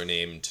serial killer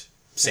named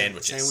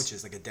sandwiches.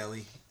 Sandwiches, like a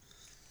deli.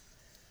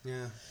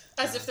 Yeah.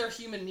 As if they're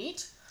human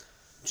meat.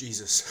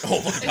 Jesus.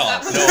 Oh my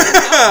god. No.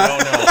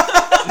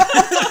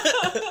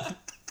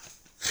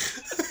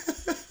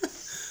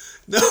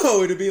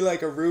 No, it'd be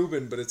like a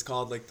Reuben, but it's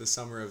called like the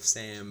Summer of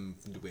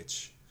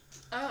Sandwich.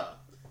 Oh.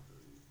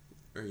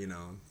 Or, Would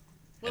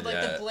And,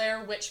 like the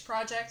Blair Witch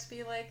Project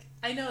be like?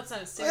 I know it's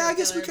not a serial Yeah, I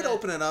guess we killer, could but-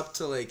 open it up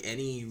to like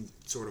any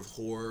sort of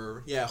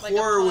horror. Yeah, Like a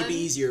horror would pun? be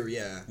easier,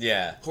 yeah.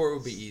 Yeah. Horror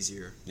would be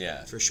easier.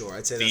 Yeah. For sure.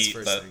 I'd say that's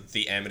the first thing.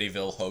 The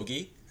Amityville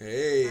hoagie.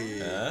 Hey.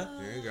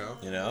 There you go.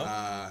 You know?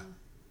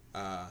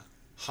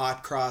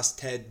 Hot cross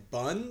Ted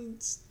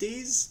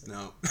Bundy's?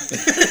 No.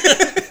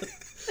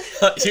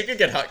 You could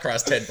get hot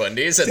cross Ted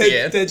Bundy's at the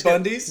end. Ted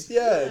Bundy's?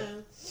 Yeah.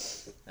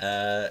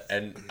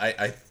 And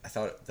I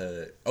thought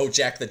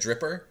Jack the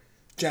Dripper.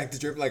 Jack the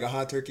Dripper, like a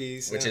hot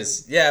turkey. Which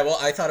is, well,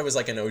 I thought it was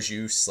like an au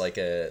jus, like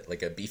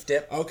a beef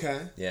dip. Okay.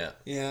 Yeah.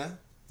 Yeah.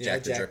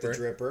 Jack the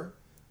Dripper.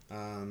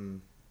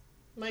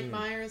 Mike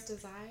Myers'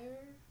 Desire.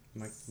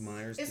 Mike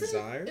Myers' Isn't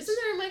Desires?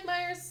 there a Mike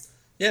Myers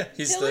Yeah,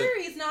 he's killer?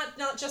 He's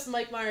not just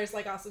Mike Myers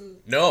like Austin.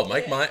 No,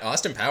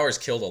 Austin Powers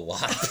killed a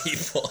lot of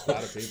people. A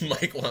lot of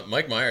people.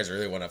 Mike Myers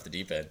really went off the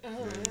deep end. Oh,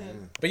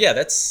 man. But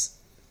yeah,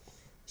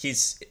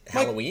 he's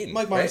Halloween.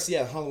 Mike Myers, right?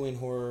 yeah, Halloween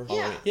horror.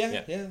 Yeah.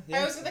 Yeah. I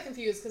always get that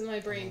confused because my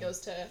brain goes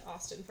to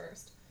Austin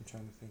first. I'm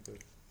trying to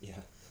think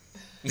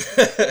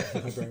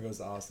of, my brain goes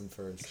to Austin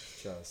first,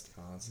 just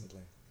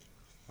constantly.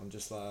 I'm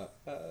just like,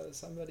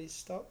 somebody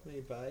stop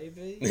me,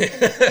 baby.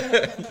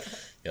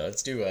 Yeah,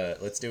 let's do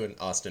an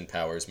Austin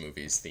Powers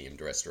movies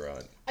themed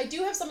restaurant. I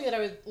do have something that I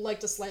would like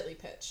to slightly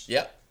pitch.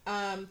 Yep.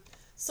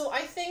 So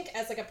I think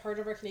as like a part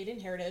of our Canadian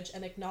heritage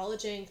and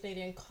acknowledging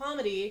Canadian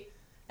comedy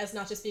as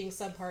not just being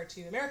subpart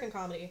to American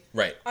comedy.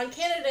 Right. On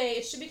Canada Day,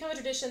 it should become a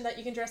tradition that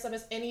you can dress up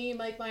as any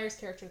Mike Myers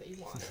character that you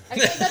want. I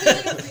think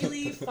that'd be like a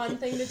really fun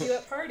thing to do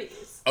at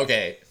parties.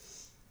 Okay.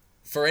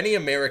 For any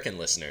American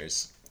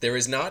listeners, there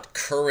is not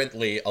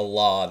currently a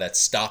law that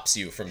stops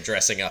you from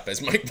dressing up as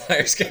Mike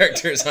Myers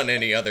characters on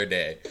any other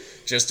day.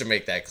 Just to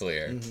make that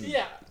clear. Mm-hmm.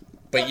 Yeah.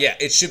 But yeah,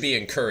 it should be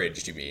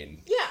encouraged, you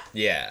mean? Yeah.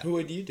 Yeah. Who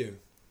would you do?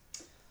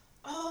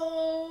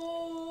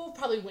 Oh,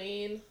 probably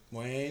Wayne.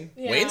 Wayne?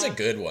 Yeah. Wayne's a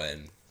good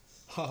one.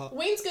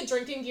 Wayne's good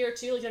drinking gear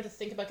too. Like you don't have to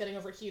think about getting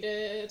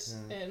overheated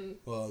and.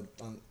 Well,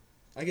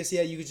 I guess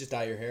you could just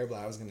dye your hair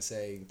black. I was gonna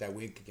say that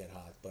wig could get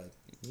hot, but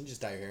you can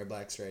just dye your hair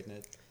black, straighten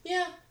it.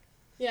 Yeah.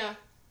 Yeah.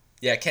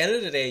 Yeah,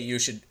 Canada Day,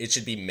 it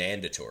should be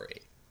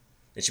mandatory.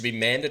 It should be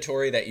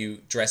mandatory that you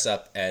dress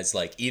up as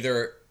like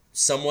either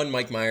someone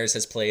Mike Myers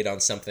has played on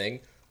something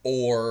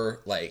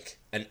or like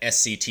an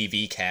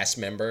SCTV cast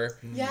member.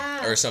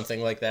 Yeah. Or something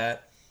like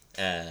that.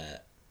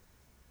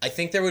 I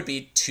think there would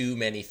be too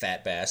many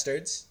fat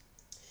bastards.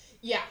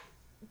 Yeah.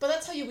 But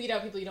that's how you weed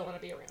out people you don't want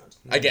to be around.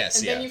 I guess,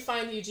 and yeah. then you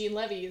find the Eugene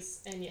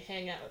Levy's and you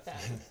hang out with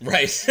them.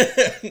 Right.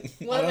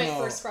 One of my know.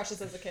 first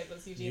crushes as a kid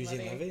was Eugene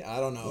Levy. I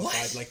don't know What?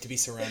 if I'd like to be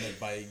surrounded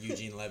by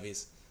Eugene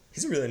Levy's.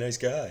 He's a really nice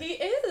guy. He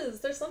is.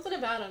 There's something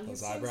about him.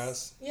 Those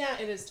eyebrows? Yeah,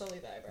 it is totally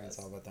the eyebrows. It's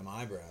all about them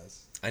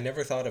eyebrows. I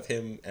never thought of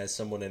him as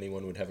someone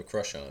anyone would have a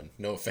crush on.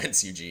 No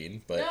offense,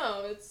 Eugene, but...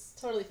 No, it's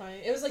totally fine.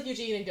 It was like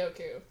Eugene and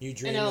Goku. You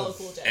dream and LL of-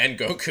 Cool J. And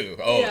Goku.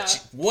 Oh, Yeah.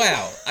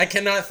 Wow. I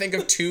cannot think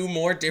of two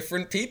more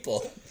different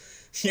people.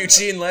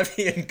 Eugene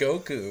Levy and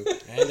Goku.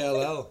 And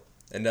LL.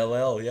 And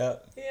LL, yeah.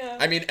 Yeah.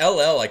 I mean,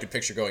 LL I could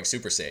picture going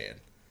Super Saiyan,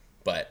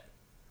 but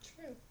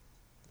True.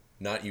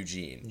 not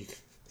Eugene.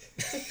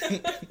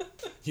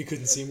 You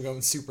couldn't see him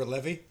going super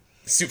Levy?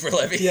 Super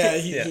Levy? Yeah,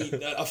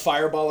 a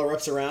fireball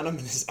erupts around him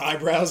and his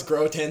eyebrows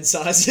grow 10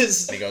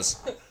 sizes. And he goes,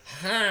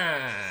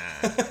 ha.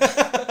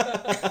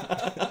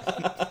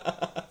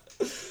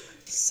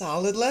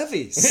 Solid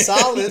Levy.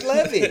 Solid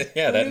Levy.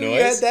 Yeah, that Who knew noise.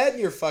 You had that in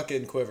your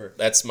fucking quiver.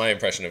 That's my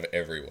impression of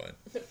everyone.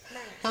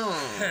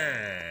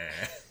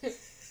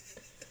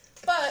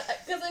 But,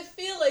 because I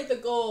feel like the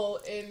goal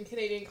in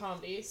Canadian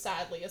comedy,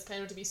 sadly, is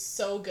kind of to be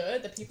so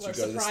good that people You are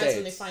go to the surprised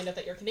when they States. find out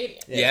that you're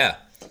Canadian. Yeah.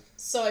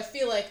 So I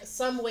feel like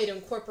some way to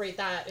incorporate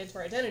that into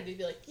our identity, to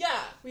be like,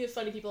 yeah, we have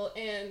funny people,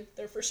 and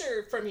they're for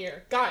sure from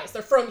here. Guys,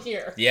 they're from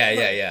here.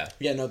 Yeah.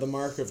 Yeah, no, the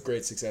mark of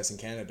great success in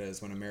Canada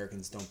is when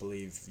Americans don't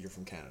believe you're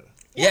from Canada.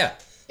 Yeah.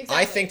 Exactly.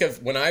 I think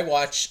of when I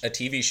watch a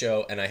TV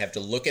show and I have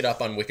to look it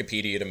up on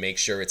Wikipedia to make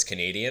sure it's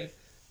Canadian.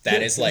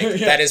 That is like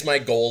Yeah. that is my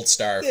gold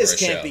star This for a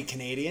show. can't be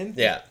Canadian.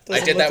 Yeah,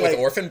 Doesn't I did look that with like-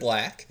 Orphan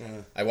Black.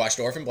 I watched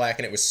Orphan Black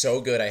and it was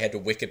so good I had to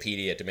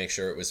Wikipedia to make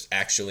sure it was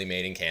actually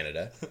made in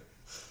Canada.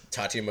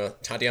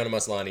 Tatiana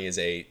Maslany is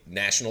a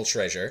national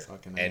treasure,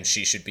 Fucking and hell.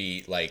 she should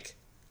be like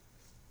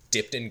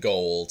dipped in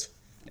gold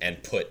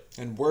and put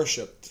And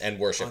worshipped. and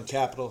worshipped. On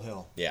Capitol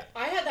Hill. Yeah,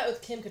 I had that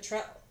with Kim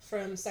Cattrall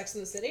from Sex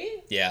and the City.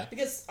 yeah,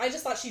 Because I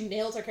just thought she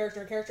nailed her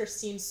character. Her character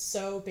seems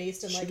so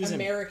based in She like was in-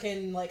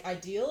 American like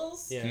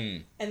ideals. Yeah. Hmm.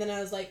 And then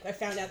I was like, I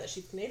found out that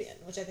she's Canadian,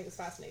 which I think is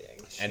fascinating.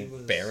 and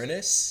was-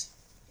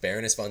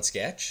 Baroness von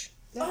Sketch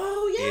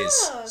Oh yeah.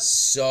 is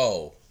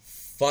so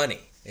funny.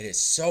 It is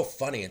so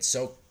funny and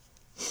so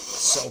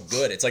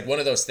good. It's like one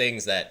of those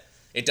things that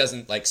it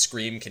doesn't like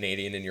scream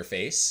Canadian in your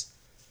face.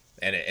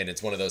 And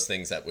it's one of those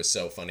things that was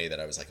so funny that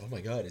I was like, oh my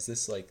God, is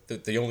this like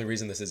the only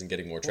reason this isn't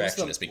getting more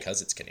traction is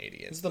because it's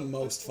Canadian. It's the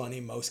most funny,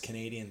 most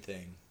Canadian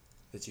thing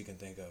that you can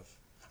think of.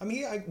 I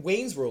mean,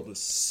 Wayne's World was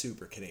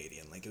super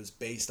Canadian. Like, it was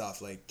based off,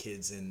 like,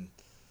 kids in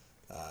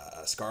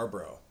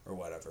Scarborough or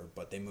whatever,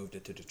 but they moved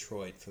it to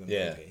Detroit for the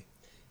Yeah. movie.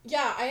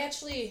 Yeah, I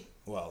actually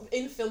Well,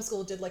 in film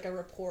school did like a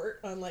report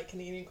on like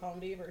Canadian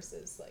comedy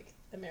versus like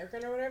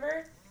American or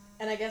whatever.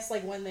 And I guess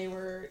like when they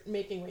were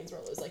making Wayne's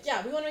World, it was like,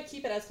 yeah, we want to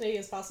keep it as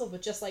Canadian as possible,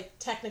 but just like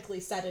technically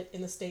set it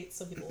in the States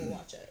so people will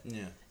watch it.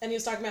 yeah. And he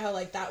was talking about how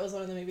like that was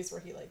one of the movies where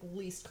he like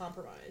least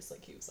compromised.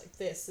 Like he was like,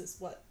 this is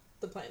what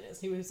the plan is.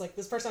 He was like,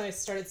 this person I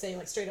started saying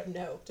like straight up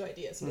no to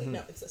ideas. He was like,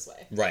 no, it's this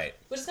way. Right.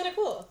 Which is kind of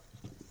cool.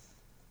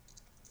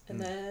 And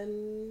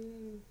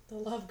then the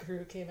Love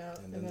Guru came out,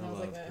 and then I was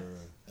like,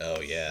 Oh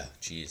yeah,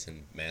 jeez,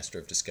 and Master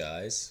of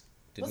Disguise.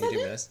 Didn't Was he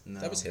that do it? Master? No.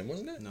 That was him,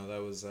 wasn't it? No,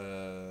 that was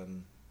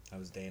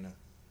Dana.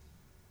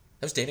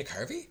 That was Dana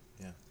Carvey.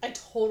 I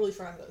totally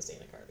forgot that was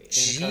Dana Carvey.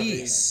 Dana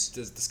Jeez. Carvey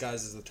just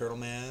disguised as the Turtle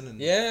Man, and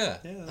Yeah.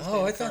 that was Oh,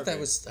 Dana I thought that Carvey.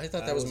 was. I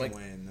thought that was wasn't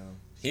Mike. Wayne, no.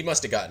 He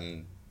must have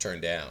gotten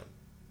turned down.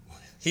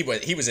 He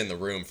was in the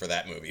room for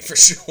that movie for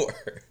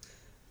sure.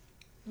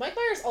 Mike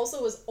Myers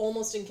also was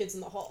almost in Kids in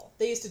the Hall.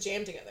 They used to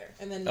jam together,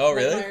 and then Oh,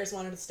 really? Mike Myers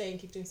wanted to stay and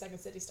keep doing Second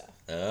City stuff.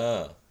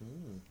 Oh.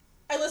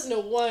 I listened to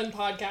one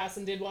podcast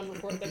and did one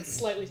report that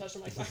slightly touched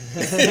on Mike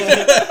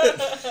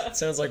Myers.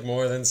 Sounds like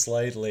more than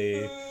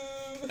slightly.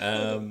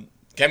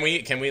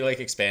 Can we like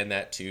expand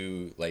that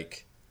to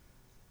like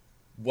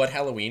what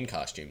Halloween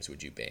costumes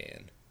would you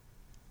ban?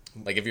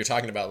 Like if you're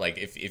talking about like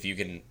if you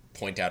can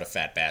point out a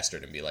fat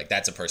bastard and be like,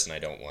 that's a person I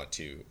don't want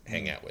to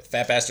hang out with.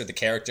 Fat bastard the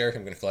character,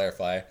 I'm gonna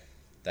clarify.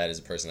 That is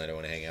a person I don't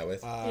want to hang out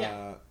with.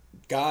 Yeah.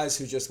 Guys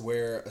who just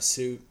wear a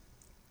suit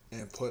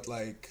and put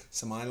like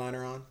some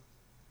eyeliner on,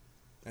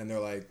 and they're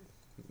like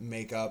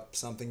make up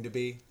something to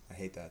be. I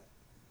hate that.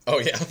 Oh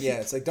yeah. Yeah,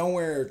 it's like don't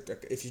wear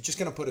if you're just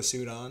gonna put a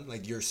suit on,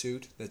 like your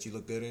suit that you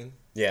look good in.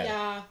 Yeah.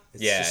 Yeah,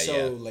 It's Yeah, just so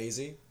yeah.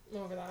 lazy.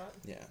 I'm over that.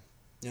 Yeah,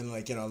 and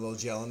like a little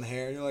gel in the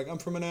hair, and you're like, I'm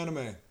from an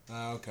anime.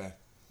 Okay.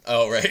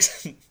 Oh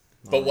right.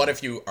 But what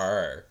if you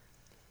are?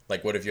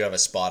 Like what if you have a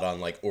spot on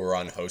like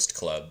Oron Host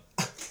Club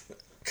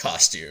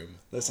costume?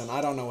 Listen,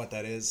 I don't know what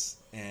that is,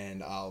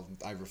 and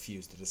I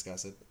refuse to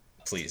discuss it.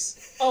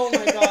 Please. Oh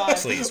my god.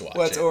 Please watch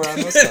What's it.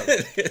 Oron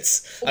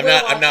Host Club? I'm We're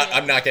not watching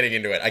I'm not getting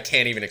into it. I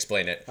can't even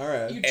explain it. All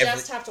right. You Every-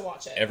 just have to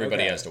watch it.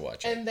 Everybody Okay. has to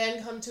watch it. And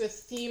then come to a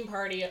theme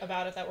party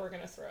about it that we're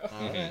gonna throw.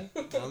 All right.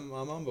 I'm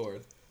on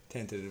board.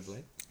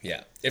 Tentatively.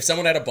 Yeah. If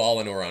someone had a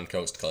ball in Oron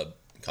Coast Club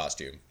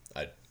costume,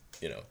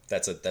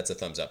 that's a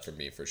thumbs up from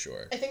me for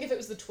sure. I think if it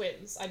was the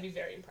twins, I'd be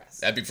very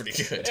impressed. That'd be pretty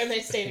good. And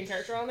they stayed in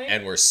character all night.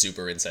 And we're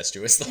super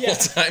incestuous the Yeah. whole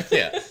time.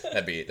 Yeah.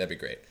 That'd be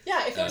great.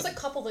 Yeah, if there was a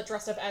couple that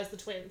dressed up as the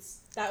twins,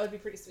 that would be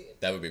pretty sweet.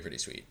 That would be pretty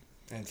sweet.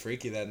 And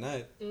freaky that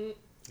night.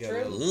 Got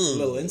True. a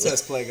little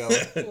incest play going.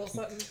 A little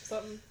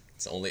something.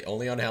 It's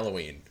only on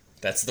Halloween.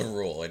 That's the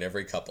rule in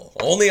every couple.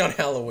 Only on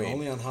Halloween.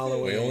 Only on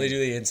Halloween. We only do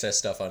the incest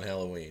stuff on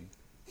Halloween.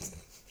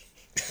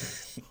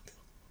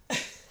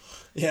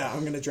 Yeah, I'm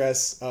going to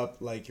dress up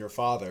like your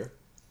father.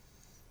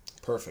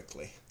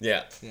 Perfectly.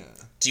 Yeah. Yeah.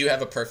 Do you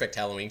have a perfect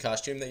Halloween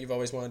costume that you've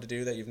always wanted to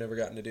do that you've never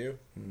gotten to do?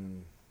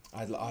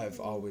 I've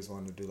always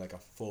wanted to do like a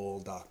full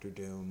Doctor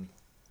Doom.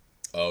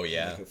 Oh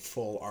yeah. Like a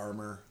full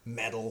armor,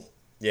 metal.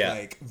 Yeah.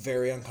 Like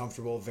very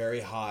uncomfortable, very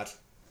hot.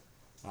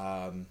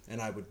 And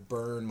I would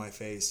burn my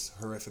face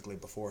horrifically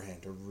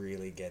beforehand to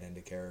really get into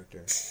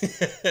character.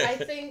 I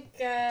think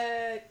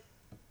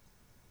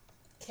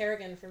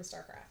Kerrigan from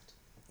StarCraft.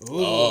 Ooh.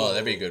 Oh,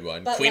 that'd be a good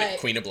one. But, Queen like,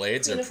 Queen of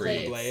Blades Queen or of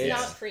Pre? Blades. Yeah.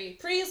 Not Pre.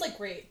 Pre is like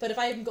great, but if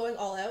I'm going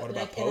all out, What and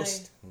about I,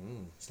 Post?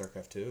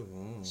 StarCraft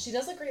 2. She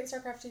does look great in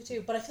StarCraft 2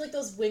 too, but I feel like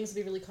those wings would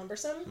be really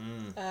cumbersome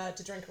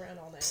to drink around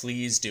all night.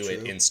 Please do it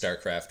True. in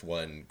StarCraft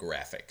 1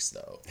 graphics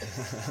though.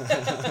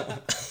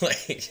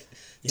 Like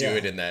do Yeah.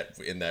 it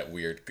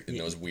in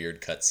those weird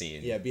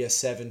cutscenes. Yeah, be a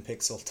 7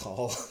 pixel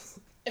tall.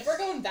 If we're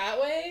going that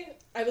way,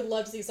 I would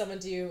love to see someone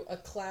do a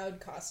cloud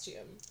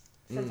costume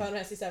from Final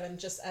Fantasy VII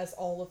just as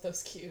all of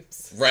those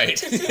cubes.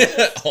 Right.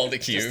 All the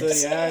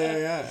cubes.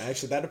 Yeah.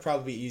 Actually, that'd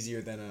probably be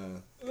easier than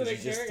a... Than a you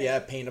just,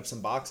 Kerrigan. paint up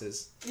some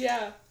boxes.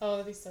 Yeah. Oh,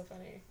 that'd be so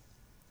funny.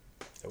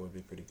 That would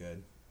be pretty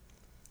good.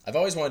 I've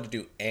always wanted to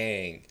do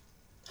Aang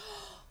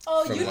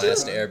Oh, from you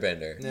Last do.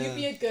 Airbender. Yeah. You'd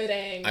be a good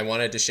Aang. I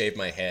wanted to shave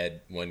my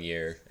head one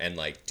year and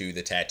like do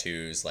the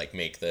tattoos, like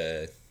make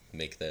the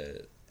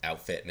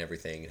outfit and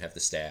everything and have the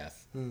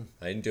staff.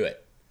 I didn't do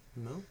it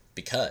No?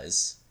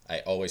 because I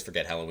always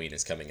forget Halloween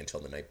is coming until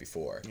the night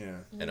before. Yeah.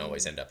 And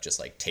always end up just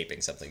like taping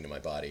something to my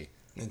body.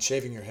 And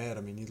shaving your head,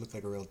 I mean, you look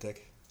like a real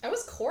dick. I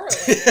was Cora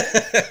one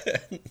year,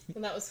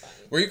 and that was fun.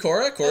 Were you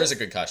Cora? Cora's a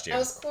good costume. I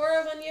was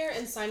Cora one year,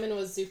 and Simon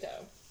was Zuko.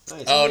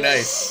 Nice. Oh, Yeah,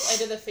 nice. I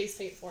did the face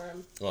paint for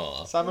him.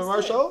 Aw. Simon It was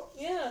Marshall?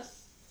 good. Yeah.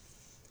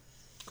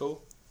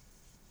 Cool.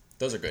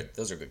 Those are good.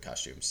 Those are good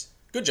costumes.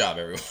 Good job,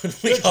 everyone.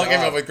 We all came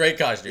job. up with great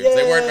costumes.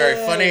 They weren't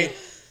very funny,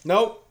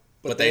 Nope.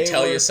 but they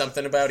tell were- you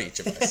something about each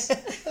of us.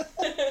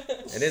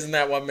 And isn't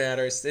that what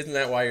matters? Isn't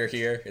that why you're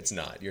here? It's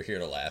not. You're here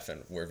to laugh,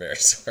 and we're very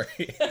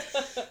sorry.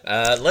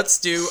 Let's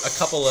do a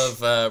couple of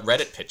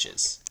Reddit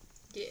pitches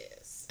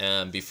Yes.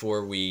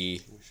 before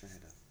we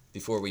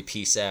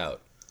peace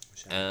out.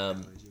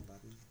 button.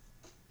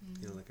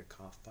 You know, like a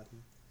cough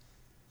button.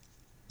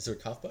 Is there a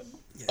cough button?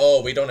 Yeah.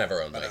 Oh, we don't have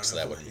our own But mic, so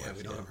that wouldn't work.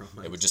 we don't have our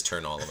own It would just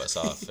turn all of us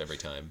off every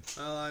time.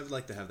 Well, I would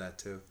like to have that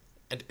too.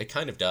 It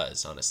kind of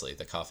does, honestly.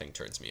 The coughing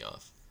turns me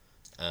off.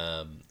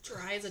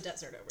 Dry as a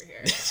desert over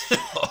here.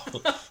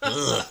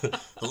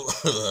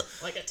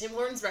 Like a Tim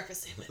Hortons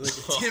breakfast sandwich.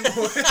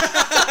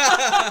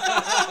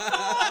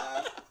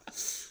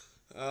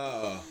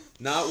 Oh,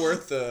 not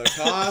worth the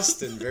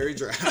cost and very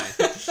dry.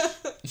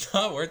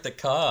 Not worth the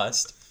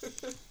cost.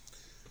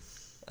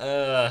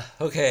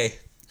 Okay.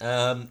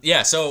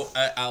 Yeah, so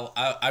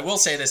I will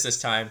say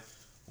this time.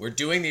 We're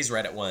doing these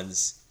Reddit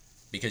ones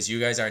because you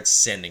guys aren't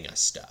sending us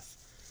stuff.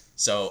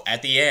 So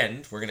at the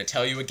end, we're going to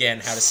tell you again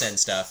how to send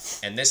stuff.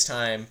 And this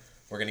time,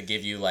 we're going to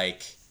give you,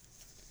 like,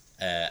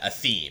 a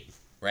theme,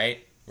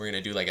 right? We're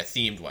going to do, like, a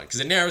themed one. Because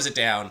it narrows it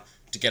down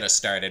to get us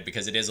started,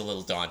 because it is a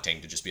little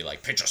daunting to just be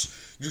like, pitch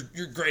us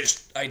your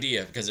greatest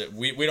idea. Because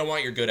we don't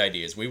want your good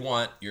ideas. We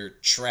want your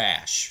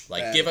trash.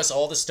 Like, give us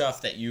all the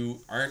stuff that you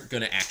aren't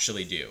going to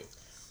actually do.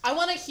 I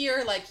want to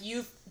hear, like,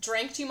 you've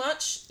drank too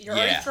much, you're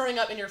already throwing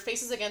up, and your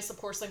face is against the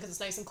porcelain because it's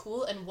nice and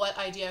cool, and what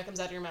idea comes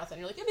out of your mouth, and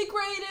you're like, it'd be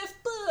great if...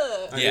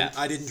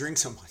 I didn't drink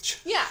so much.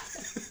 Yeah.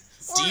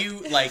 Do you,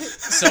 like,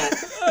 so...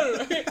 I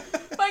don't know.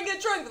 If I can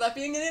get drunk without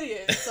being an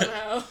idiot,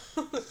 somehow.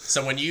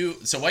 So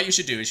what you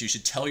should do is you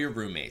should tell your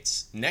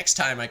roommates, next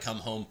time I come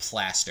home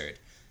plastered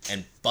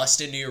and bust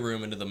into your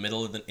room in the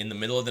middle of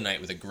the night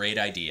with a great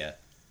idea,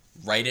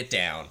 write it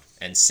down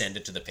and send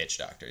it to the pitch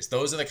doctors.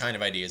 Those are the kind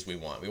of ideas we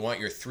want. We want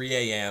your 3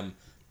 a.m.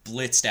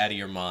 blitzed out of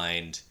your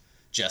mind,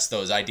 just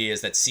those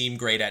ideas that seem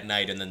great at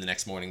night and then the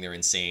next morning they're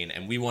insane,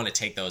 and we want to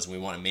take those and we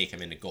want to make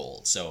them into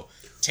gold. So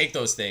take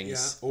those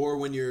things. Yeah, or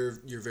when you're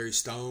very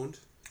stoned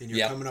and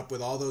you're coming up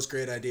with all those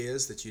great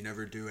ideas that you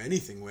never do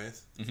anything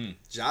with,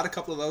 jot a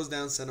couple of those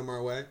down, send them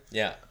our way.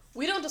 Yeah.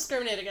 We don't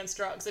discriminate against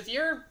drugs. If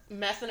you're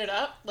messing it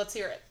up, let's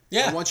hear it.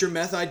 Yeah. I want your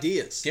meth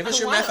ideas. Give us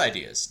your meth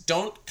ideas.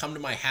 Don't come to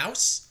my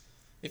house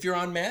if you're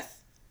on meth,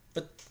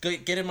 but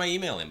get in my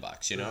email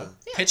inbox, you know?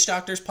 Yeah.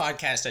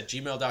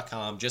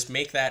 pitchdoctorspodcast@gmail.com. Just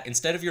make that,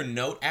 instead of your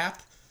note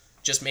app,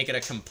 just make it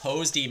a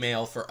composed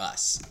email for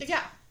us.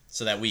 Yeah.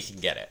 So that we can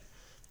get it.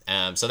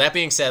 So that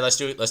being said, let's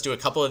do a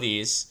couple of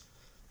these.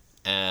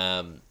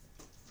 Like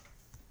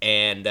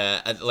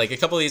a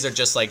couple of these are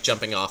just like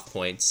jumping off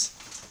points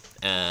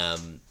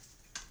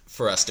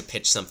for us to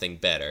pitch something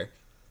better.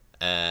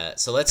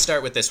 So let's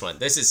start with this one.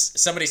 This is,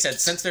 somebody said,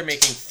 since they're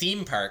making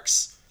theme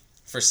parks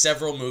for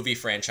several movie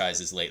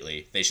franchises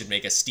lately, they should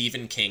make a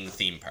Stephen King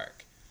theme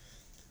park.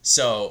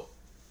 So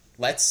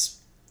let's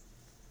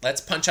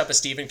punch up a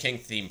Stephen King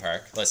theme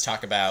park. Let's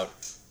talk about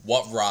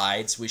what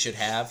rides we should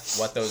have,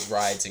 what those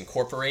rides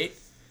incorporate,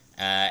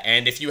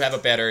 and if you have a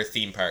better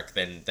theme park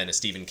than a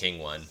Stephen King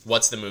one,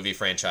 what's the movie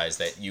franchise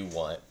that you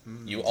want?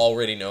 You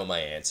already know my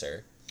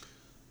answer.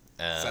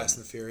 Fast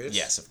and the Furious.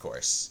 Yes, of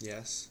course.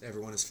 Yes,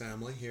 everyone is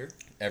family here.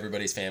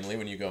 Everybody's family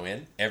when you go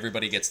in.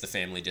 Everybody gets the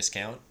family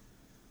discount.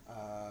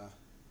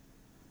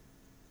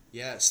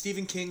 Yeah,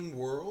 Stephen King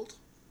World.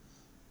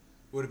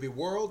 Would it be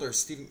World or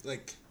Stephen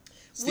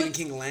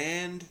King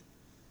Land?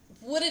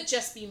 Would it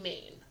just be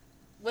Maine?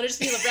 Would it just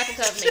be a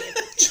replica of Maine?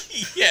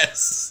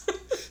 Yes.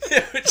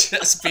 It would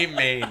just be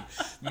Maine.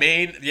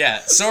 Maine, yeah.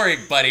 Sorry,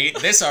 buddy.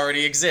 This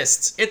already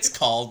exists. It's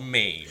called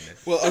Maine.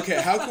 Well,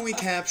 okay, how can we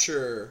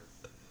capture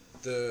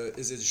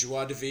is it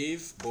joie de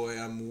vivre? Boy,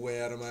 I'm way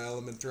out of my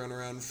element throwing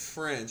around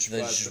French.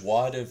 The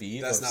joie de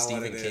vivre of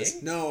Stephen King?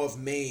 Is. No, of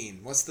Maine.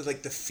 What's the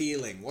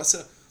feeling?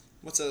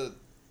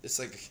 It's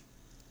like,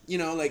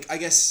 I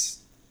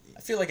guess...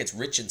 I feel like it's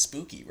rich and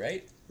spooky,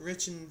 right?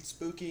 Rich and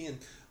spooky and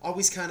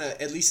always kind of,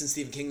 at least in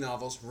Stephen King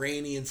novels,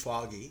 rainy and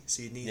foggy.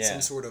 So you need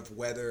some sort of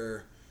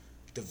weather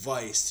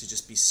device to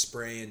just be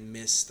spraying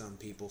mist on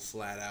people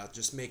flat out.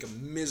 Just make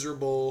them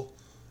miserable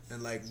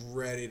and like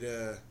ready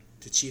to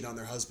cheat on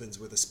their husbands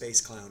with a space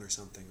clown or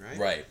something, right?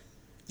 Right.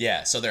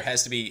 Yeah, so the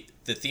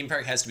theme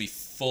park has to be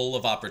full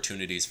of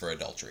opportunities for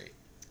adultery.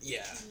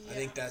 Yeah, I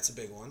think that's a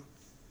big one.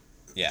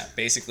 Yeah,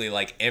 basically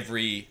like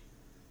every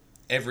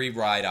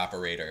ride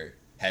operator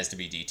has to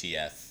be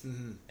DTF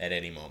at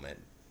any moment.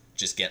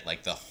 Just get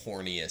like the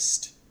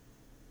horniest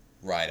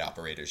ride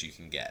operators you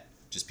can get.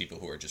 Just people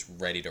who are just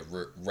ready to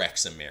wreck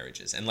some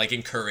marriages and like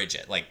encourage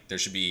it. Like there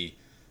should be,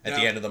 at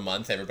the end of the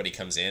month, everybody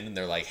comes in and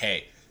they're like,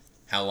 hey,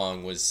 how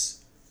long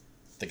was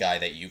the guy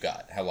that you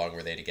got? How long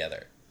were they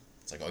together?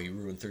 It's like, oh, you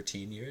ruined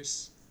 13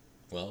 years?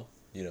 Well,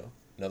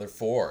 another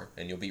 4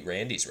 and you'll beat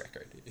Randy's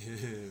record.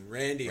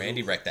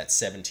 Randy wrecked that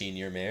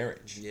 17-year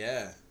marriage.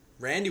 Yeah.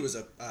 Randy was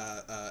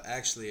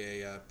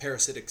actually a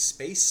parasitic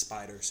space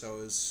spider, so it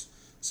was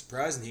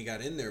surprising he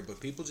got in there, but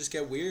people just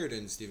get weird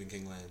in Stephen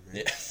King land,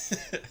 right?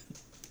 Yeah.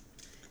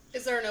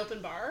 Is there an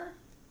open bar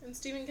in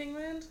Stephen King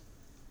land?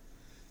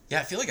 Yeah,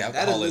 I feel like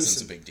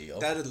alcoholism's a big deal.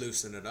 That'd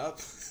loosen it up.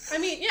 I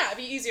mean, yeah, it'd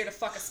be easier to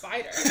fuck a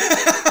spider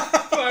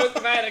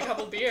if I had a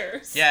couple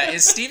beers. Yeah,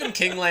 is Stephen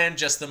King land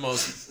just the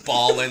most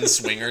ballin'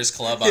 swingers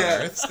club on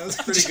earth?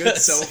 That's pretty good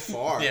so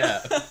far.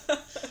 Yeah.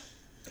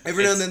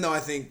 Every now and then, though, I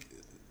think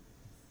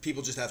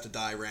people just have to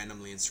die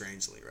randomly and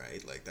strangely,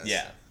 right? Like that's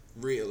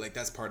real. Like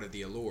that's part of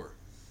the allure.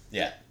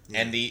 Yeah,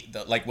 and the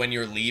like when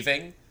you're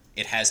leaving,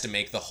 it has to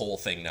make the whole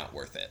thing not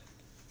worth it.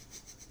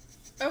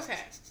 Okay.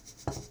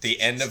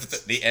 The end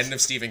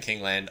of Stephen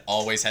King land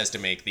always has to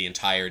make the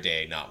entire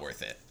day not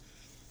worth it,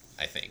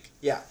 I think.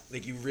 Yeah,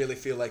 like you really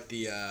feel like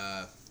the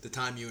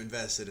time you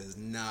invested has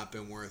not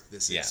been worth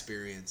this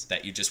experience.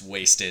 That you just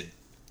wasted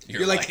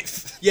your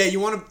life. Yeah, you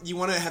want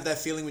to have that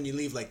feeling when you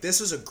leave. Like this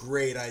was a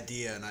great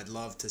idea, and I'd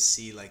love to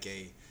see like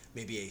a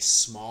maybe a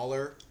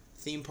smaller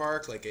theme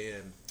park, like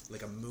a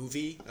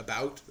movie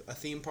about a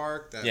theme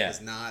park that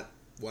is not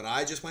what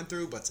I just went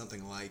through, but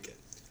something like it.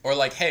 Or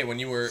like, hey, when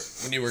you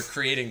were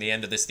creating the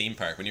end of this theme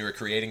park, when you were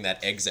creating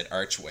that exit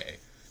archway,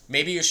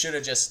 maybe you should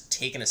have just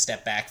taken a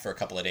step back for a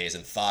couple of days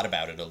and thought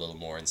about it a little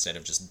more instead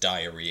of just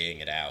diarrheaing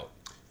it out.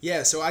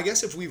 Yeah, so I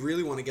guess if we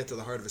really want to get to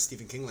the heart of a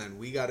Stephen King land,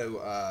 we got to,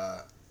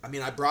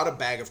 I brought a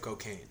bag of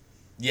cocaine.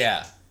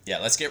 Yeah,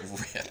 let's get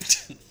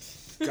ripped.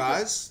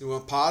 Guys, you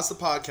want to pause the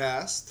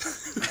podcast?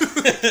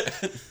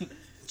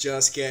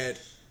 Just get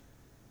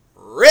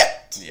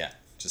ripped! Yeah,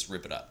 just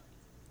rip it up.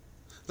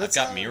 I've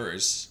got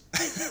mirrors.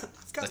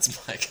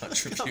 That's my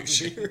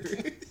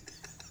contribution.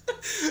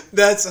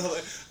 That's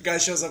a guy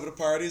shows up at a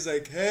party. He's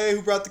like, "Hey,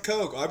 who brought the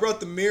coke? I brought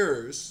the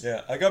mirrors."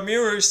 Yeah, I got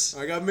mirrors.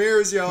 I got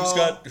mirrors,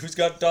 y'all. Who's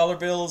got dollar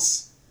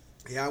bills?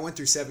 Yeah, I went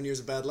through 7 years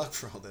of bad luck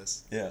for all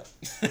this. Yeah.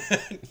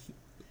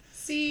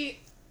 See,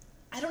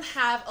 I don't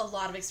have a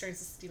lot of experience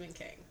with Stephen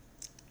King.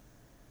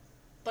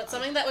 But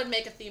something that would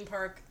make a theme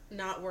park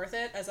not worth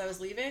it as I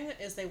was leaving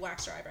is they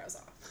wax your eyebrows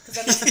off.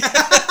 Because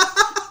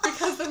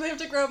then they have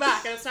to grow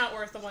back and it's not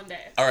worth the one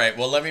day. All right,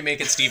 well, let me make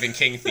it Stephen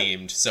King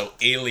themed. So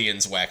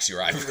aliens wax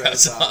your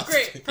eyebrows off.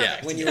 Great, perfect.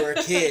 Yeah. When you were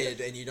a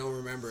kid and you don't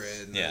remember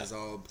it, and it's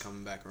all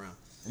coming back around.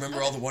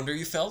 Remember all the wonder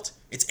you felt?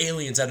 It's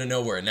aliens out of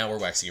nowhere, and now we're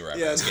waxing your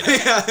eyebrows.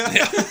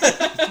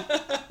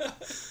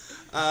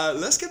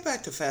 Let's get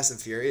back to Fast and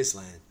Furious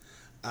Land.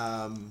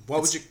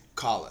 What would you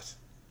call it?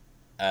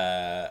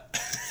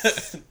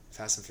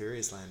 Fast and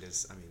Furious Land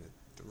is,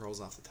 it rolls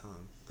off the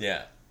tongue.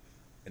 Yeah.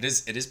 It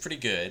is pretty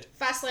good.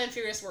 Fastland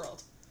Furious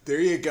World. There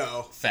you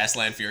go.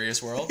 Fastland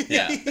Furious World?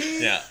 Yeah.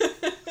 Yeah.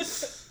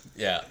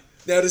 Yeah.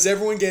 Now, does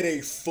everyone get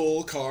a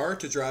full car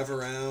to drive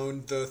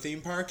around the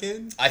theme park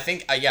in? I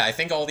think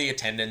all the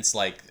attendants,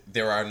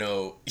 there are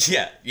no...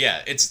 Yeah.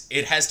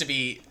 It has to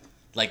be,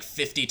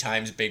 50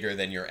 times bigger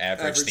than your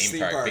average theme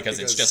park because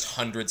it's just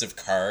hundreds of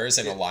cars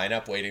in a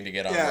lineup waiting to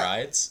get on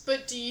rides.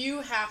 But do you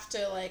have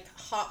to,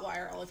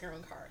 hotwire all of your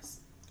own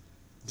cars?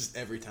 Just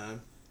every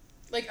time?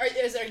 Are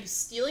you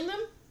stealing them?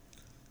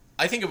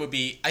 I think it would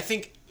be... I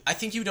think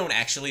you don't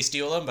actually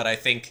steal them, but I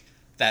think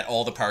that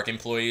all the park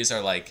employees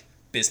are,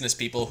 business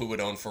people who would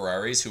own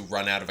Ferraris who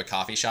run out of a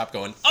coffee shop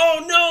going,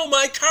 "Oh no,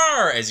 my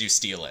car!" as you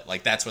steal it.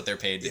 That's what they're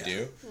paid to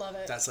do. Love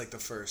it. That's the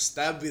first.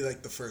 That would be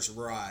the first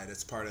ride.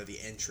 It's part of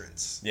the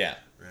entrance. Yeah.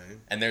 Right.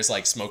 And there's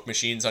smoke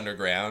machines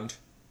underground,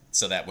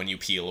 so that when you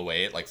peel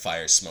away, it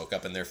fires smoke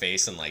up in their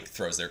face and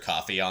throws their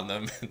coffee on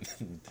them.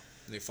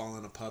 They fall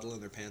in a puddle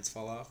and their pants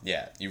fall off.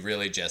 Yeah, you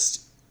really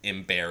just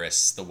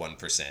embarrass the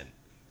 1%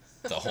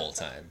 the whole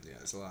time. Yeah,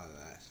 there's a lot of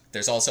that.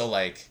 There's also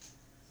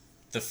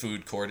the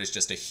food court is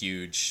just a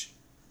huge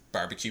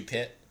barbecue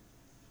pit.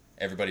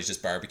 Everybody's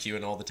just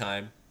barbecuing all the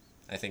time,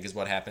 I think is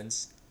what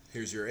happens.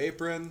 Here's your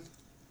apron.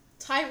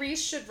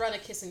 Tyrese should run a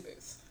kissing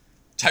booth.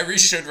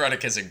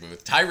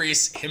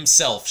 Tyrese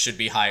himself should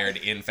be hired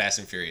in Fast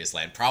and Furious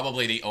Land.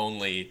 Probably the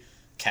only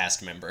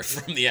cast member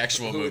from the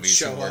actual movies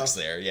who works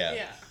there.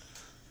 Yeah.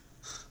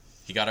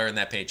 He got to earn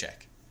that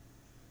paycheck.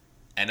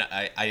 And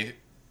I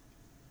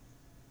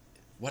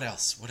what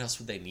else? What else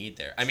would they need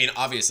there?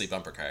 Obviously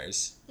bumper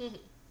cars. Mm-hmm.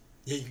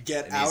 Yeah, you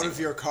get out of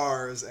your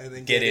cars and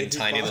then get in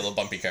tiny little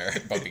bumpy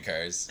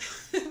cars.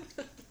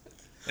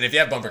 And if you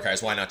have bumper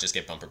cars, why not just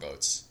get bumper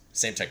boats?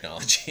 Same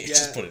technology.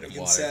 Just put it in water. You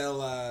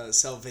can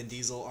sell Vin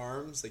Diesel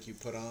arms, you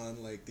put on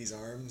these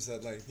arms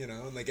that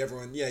and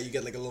everyone, you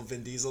get a little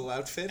Vin Diesel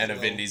outfit and a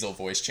Vin Diesel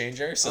voice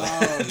changer, so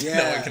that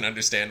no one can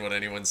understand what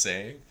anyone's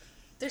saying.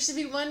 There should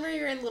be one where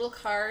you're in little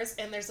cars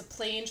and there's a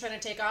plane trying to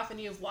take off and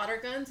you have water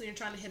guns and you're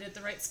trying to hit it at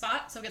the right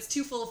spot so it gets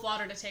too full of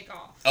water to take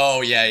off. Oh,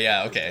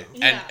 yeah, okay.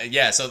 Yeah.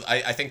 And, so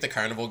I think the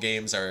carnival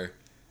games are,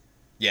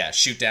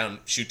 shoot down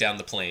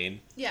the plane.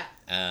 Yeah.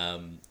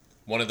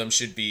 One of them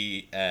should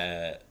be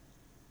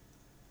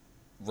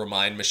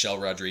remind Michelle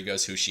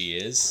Rodriguez who she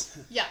is.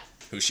 Yeah.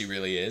 Who she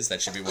really is. That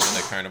should be one of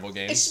the carnival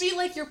games. It should be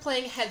you're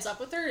playing heads up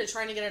with her and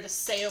trying to get her to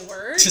say a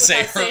word. To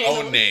say her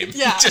own name.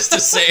 Yeah. Just to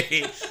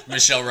say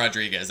Michelle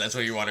Rodriguez. That's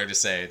what you want her to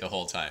say the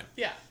whole time.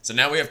 Yeah. So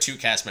now we have 2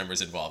 cast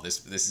members involved.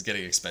 This is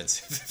getting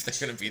expensive if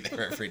they're going to be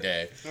there every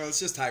day. No, it's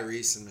just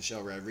Tyrese and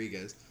Michelle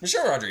Rodriguez.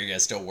 Michelle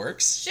Rodriguez still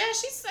works. Yeah,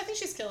 I think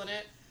she's killing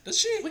it. Does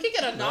she? We could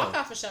get a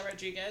knockoff Michelle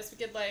Rodriguez. We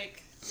could I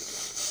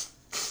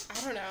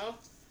don't know.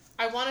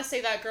 I want to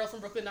say that girl from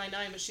Brooklyn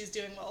Nine-Nine, but she's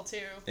doing well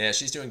too. Yeah,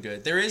 she's doing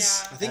good. There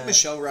is... I think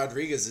Michelle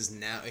Rodriguez is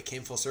now... It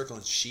came full circle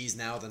and she's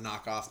now the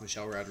knockoff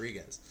Michelle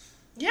Rodriguez.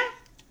 Yeah.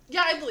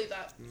 Yeah, I believe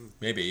that.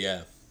 Maybe,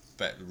 yeah.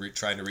 But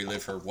trying to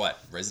relive her,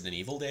 Resident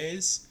Evil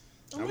days?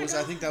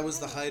 I think that was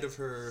the height of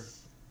her...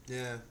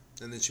 Yeah.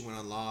 And then she went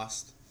on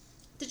Lost.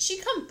 Did she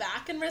come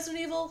back in Resident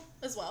Evil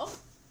as well?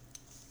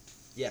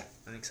 Yeah,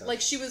 I think so.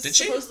 She was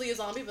supposedly a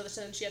zombie, but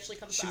then she actually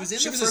comes back.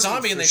 She was a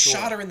zombie and they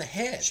shot her in the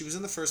head. She was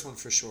in the first one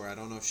for sure. I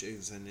don't know if she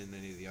was in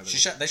any of the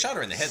others. They shot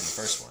her in the head in the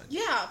first one.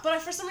 Yeah,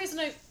 but for some reason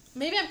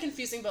maybe I'm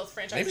confusing both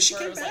franchises. Maybe she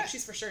where came it was back.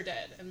 she's for sure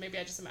dead, and maybe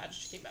I just imagined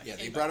she came back. Yeah,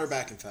 they brought her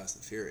back in Fast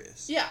and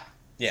Furious. Yeah.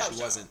 Yeah.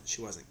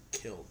 She wasn't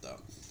killed though.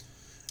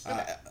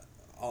 Okay.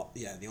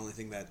 The only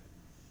thing that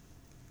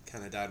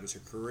kind of died was her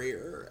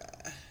career.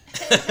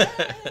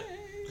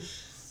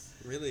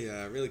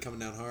 Really coming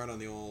down hard on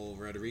the old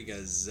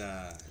Rodriguez.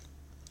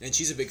 And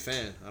she's a big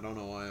fan. I don't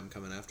know why I'm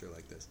coming after her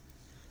like this.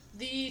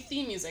 The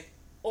theme music.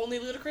 Only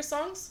Ludacris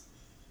songs?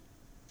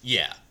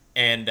 Yeah.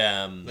 And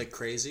like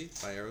Crazy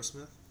by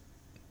Aerosmith.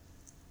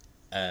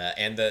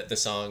 And the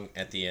song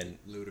at the end,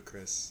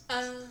 Ludacris.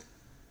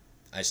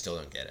 I still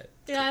don't get it.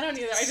 Yeah, I don't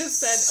either. I just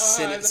said, as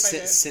if I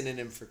did.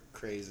 Synonym for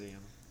crazy.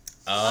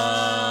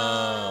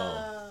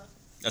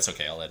 That's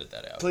okay. I'll edit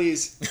that out.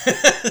 Please.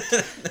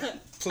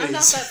 Please. I'm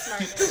not that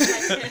smart.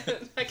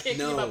 I can't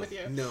keep up with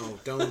you. No,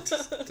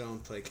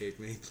 don't placate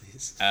me,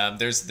 please.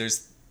 There's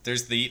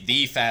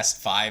the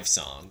Fast Five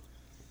song.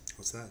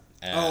 What's that?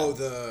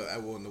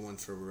 The one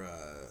for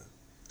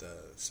the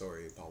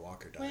Sorry Paul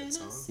Walker died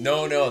song.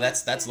 No,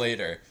 that's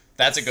later.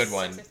 That's a good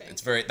one.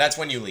 That's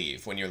when you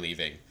leave. When you're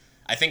leaving,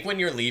 I think when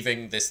you're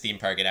leaving this theme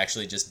park, it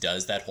actually just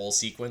does that whole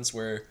sequence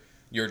where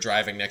you're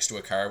driving next to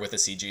a car with a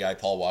CGI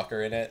Paul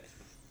Walker in it,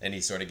 and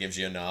he sort of gives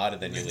you a nod,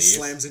 and then you leave.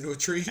 Slams into a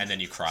tree, and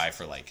then you cry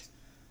for like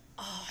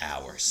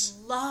hours.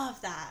 Love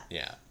that.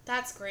 Yeah,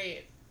 that's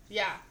great.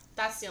 Yeah,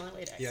 that's the only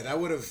way to. Yeah, that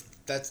would have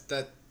that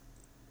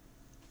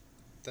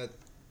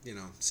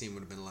scene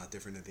would have been a lot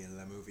different at the end of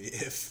that movie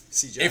if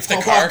CGI Paul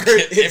Walker,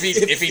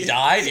 if he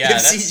died. Yeah,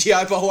 if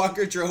CGI Paul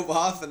Walker drove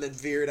off and then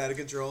veered out of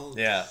control.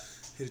 Yeah,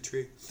 hit a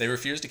tree. They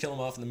refused to kill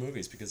him off in the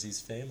movies because he's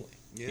family.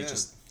 Yeah,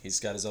 he's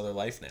got his other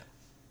life now.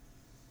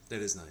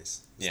 That is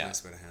nice. It's a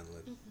nice way to handle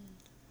it.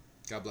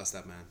 Mm-hmm. God bless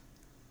that man.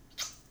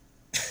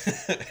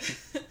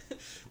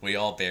 We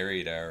all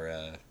buried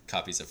our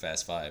copies of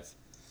Fast Five.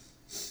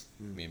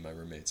 Me and my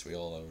roommates, we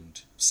all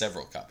owned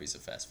several copies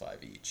of Fast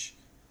Five each.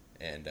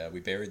 And we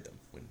buried them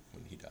when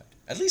he died.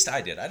 At least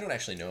I did. I don't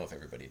actually know if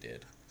everybody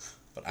did.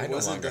 But I no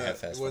longer have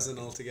Fast Five. It wasn't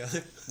all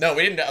together? No,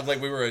 we didn't.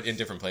 Like, we were in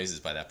different places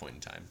by that point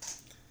in time.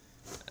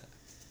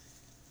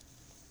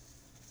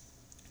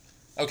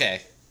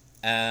 Okay.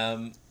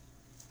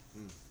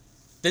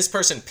 This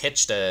person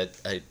pitched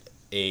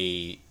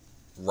a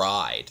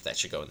ride that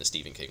should go in the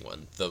Stephen King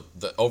one.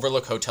 The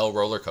Overlook Hotel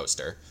roller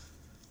coaster.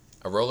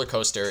 A roller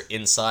coaster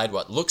inside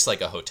what looks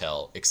like a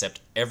hotel,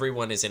 except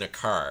everyone is in a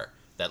car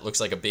that looks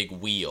like a big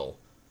wheel.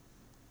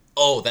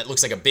 Oh, that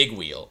looks like a big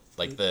wheel,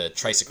 like the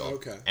tricycle.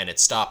 Okay. And it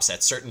stops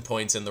at certain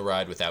points in the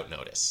ride without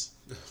notice.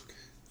 Okay.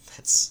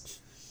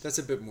 That's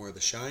a bit more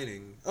The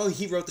Shining. Oh,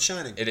 he wrote The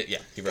Shining. He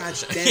wrote The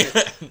Shining. Damn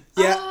it.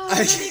 Yeah. That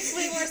makes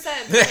way more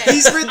sense. Okay.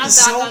 He's written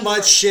so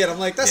much shit. I'm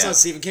like, that's not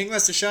Stephen King,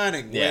 that's The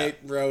Shining. Yeah. Wait,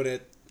 wrote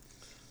it.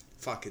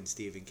 Fucking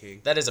Stephen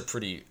King. That is a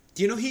pretty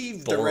Do you know he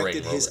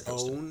directed his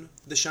own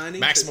The Shining?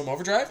 Maximum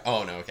Overdrive?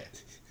 Oh, no, okay.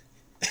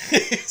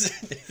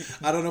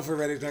 I don't know if we're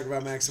ready to talk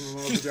about Maximum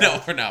Overdrive.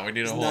 No, we're not. We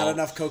need There's not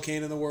enough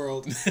cocaine in the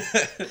world.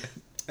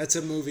 That's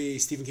a movie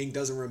Stephen King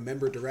doesn't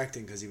remember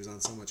directing because he was on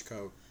so much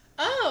coke.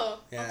 Oh,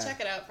 yeah. I'll check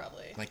it out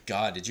probably. My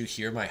God, did you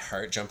hear my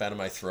heart jump out of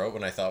my throat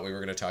when I thought we were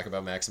going to talk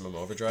about Maximum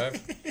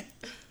Overdrive?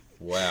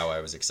 Wow, I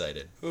was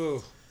excited.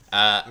 Ooh.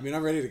 I'm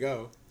ready to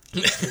go.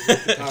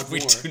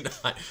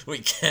 We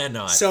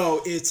cannot.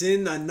 So it's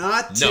in a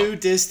not too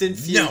distant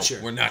future.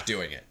 No, we're not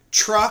doing it.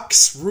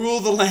 Trucks rule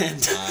the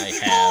land. I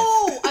have.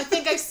 Oh, I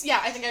think I've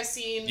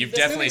seen. You've this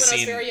definitely movie when seen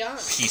I was very young.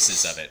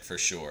 pieces of it for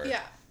sure.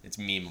 Yeah. It's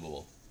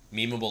memeable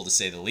to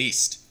say the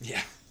least.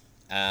 Yeah.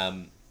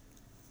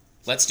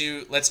 Let's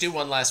do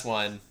one last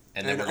one,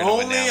 and then we're going to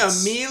only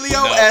announce. Emilio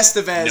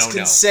Estevez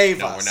can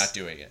save us. No, we're not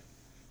doing it.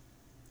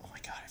 Oh my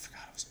God, I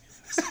forgot it was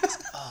Emilio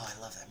Estevez. Oh,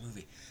 I love that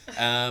movie.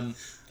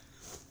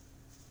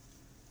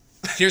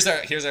 Here's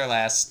our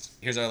last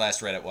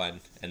Reddit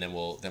one, and then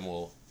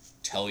we'll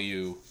tell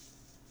you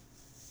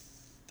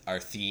our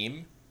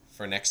theme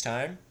for next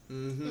time.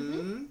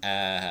 Mm-hmm.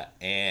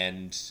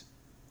 And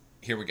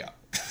here we go.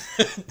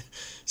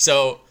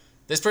 So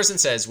this person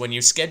says, when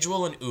you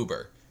schedule an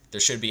Uber, there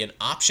should be an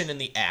option in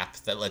the app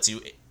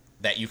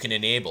that you can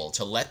enable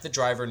to let the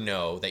driver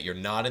know that you're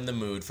not in the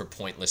mood for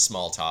pointless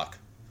small talk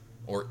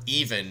or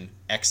even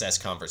excess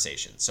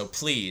conversation. So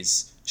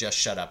please just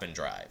shut up and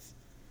drive.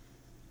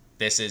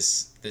 This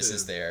is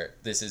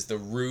the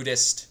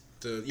rudest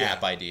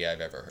app idea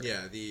I've ever heard.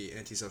 Yeah, the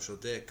antisocial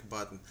dick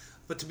button.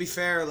 But to be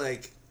fair,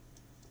 like,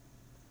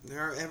 we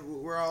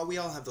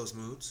all have those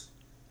moods.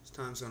 There's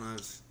times when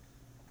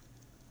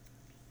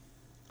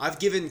I've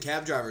given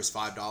cab drivers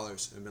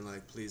 $5 and been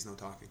like, please, no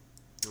talking,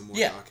 no more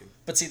talking.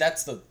 But see,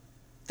 that's the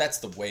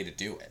way to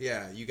do it.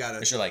 Yeah, you gotta.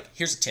 Because you're like,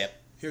 here's a tip.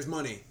 Here's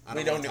money.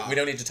 We don't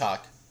need to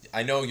talk.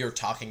 I know you're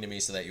talking to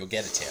me so that you'll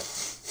get a tip.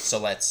 So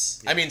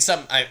let's. Yeah. I mean,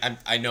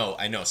 I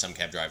know some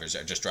cab drivers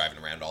are just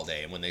driving around all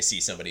day, and when they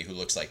see somebody who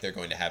looks like they're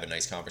going to have a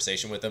nice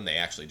conversation with them, they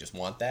actually just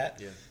want that.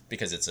 Yeah.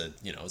 Because it's a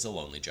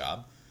lonely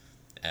job,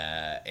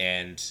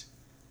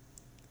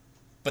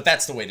 but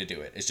that's the way to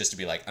do it. It's just to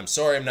be like, I'm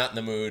sorry, I'm not in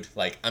the mood.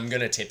 Like, I'm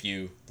gonna tip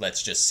you.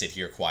 Let's just sit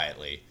here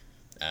quietly.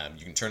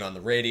 You can turn on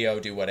the radio,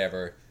 do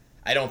whatever.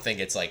 I don't think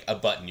it's like a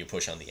button you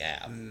push on the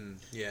app.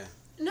 Yeah.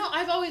 No,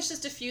 I've always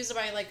just diffused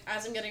by, like,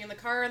 as I'm getting in the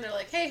car and they're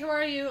like, hey, who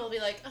are you? I'll be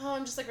like, oh,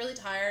 I'm just, like, really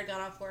tired, got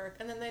off work.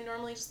 And then they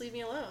normally just leave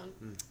me alone.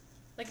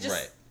 Like,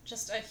 just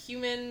just a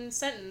human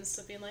sentence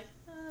of being like,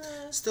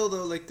 Still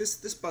though, like this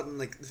button,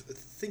 like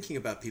thinking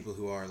about people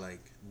who are like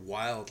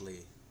wildly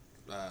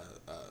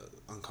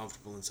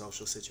uncomfortable in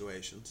social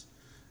situations,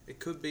 it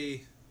could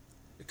be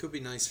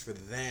nice for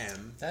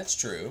them. That's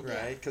true.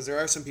 Right? Because there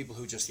are some people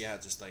who just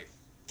like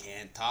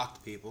can't talk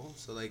to people.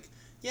 So like,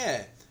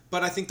 yeah.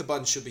 But I think the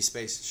button should be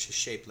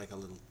shaped like a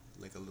little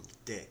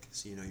dick,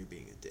 so you know you're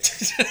being a dick.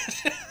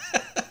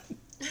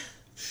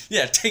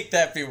 Yeah, take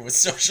that, people with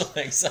social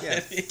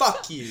anxiety. Yeah,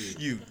 fuck you.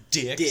 You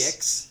dicks.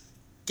 Dicks.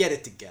 Get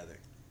it together.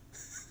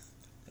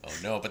 Oh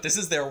no, but this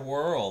is their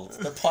world.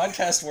 The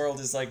podcast world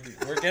is like,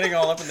 we're getting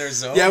all up in their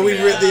zone. Yeah, we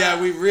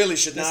here. really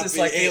should This not is be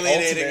like the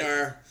alienating ultimate-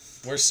 our.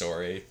 We're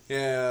sorry.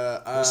 Yeah.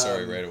 We're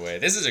sorry right away.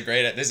 This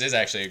is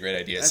actually a great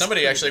idea. That's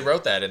Somebody pretty actually good.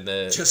 wrote that in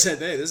the. Just said,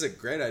 hey, this is a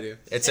great idea.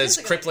 It says is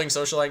a good crippling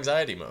social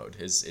anxiety mode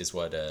is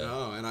what.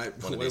 Oh, and one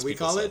of what these do we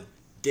people call said. it?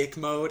 Dick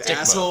mode, Dick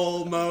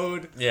asshole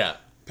mode, Yeah.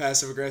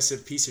 passive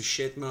aggressive piece of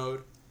shit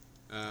mode.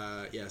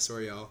 Yeah,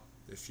 sorry y'all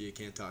if you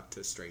can't talk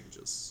to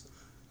strangers.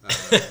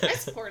 I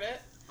support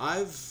it.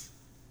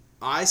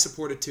 I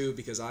support it too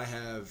because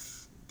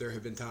there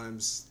have been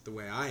times the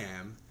way I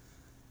am,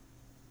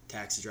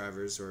 taxi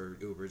drivers or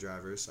Uber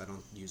drivers. I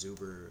don't use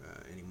Uber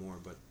anymore,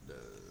 but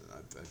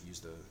I've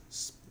used a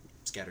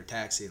scattered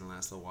taxi in the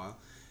last little while,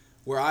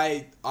 where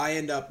I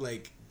end up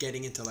like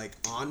getting into like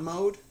on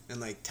mode and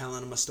like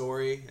telling them a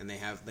story, and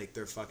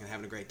they're fucking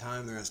having a great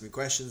time. They're asking me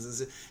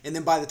questions, and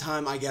then by the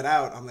time I get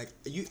out, I'm like,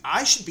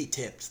 I should be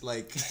tipped.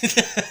 Like,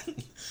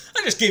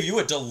 I just gave you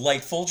a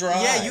delightful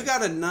drive. yeah, you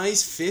got a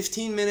nice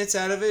 15 minutes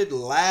out of it,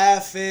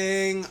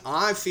 laughing.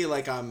 I feel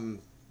like I'm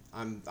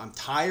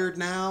tired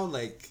now.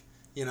 Like,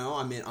 you know,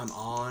 I'm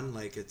on.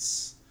 Like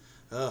it's,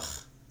 the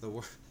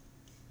worst.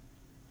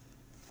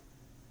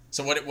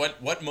 So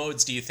what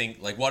modes do you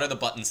think, like, what are the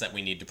buttons that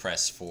we need to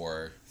press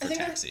for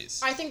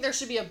taxis? I think there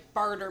should be a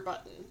barter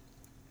button.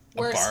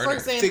 Where, barter? for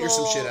example, Figure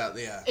some shit out,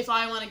 yeah. If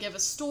I want to give a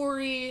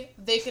story,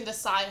 they can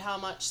decide how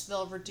much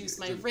they'll reduce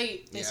my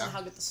rate based Yeah. on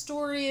how good the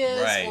story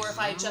is. Right. Or if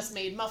I just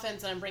made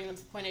muffins and I'm bringing them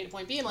from point A to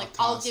point B, I'm like,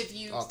 I'll I'll toss- give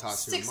you I'll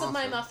toss you a 6 of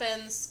my muffin.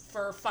 muffins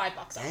for $5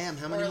 off. Damn,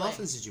 how Or, many like,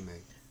 muffins did you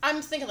make?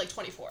 I'm thinking like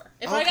 24.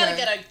 If I gotta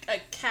Okay. get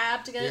a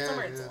cab to get it Yeah,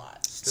 somewhere, it's yeah. a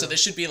lot. So there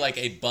should be like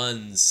a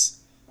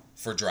buns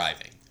for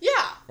driving, Yeah.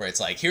 where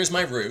it's like, here's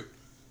my route,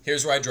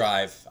 here's where I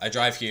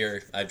drive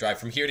here, I drive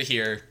from here to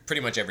here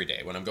pretty much every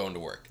day when I'm going to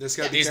work. Just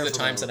gotta be These are the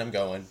careful, times though. that I'm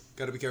going.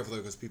 Got to be careful though,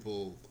 because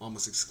people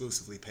almost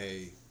exclusively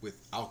pay with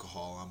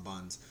alcohol on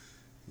buns.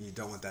 You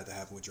don't want that to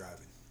happen with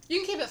driving. You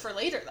can keep it for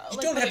later, though. You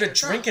like, don't put have in to your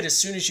drink trunk. it as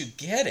soon as you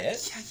get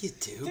it. Yeah, you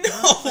do.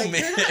 No, Like,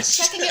 man. You're not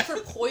checking it for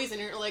poison.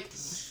 You're like,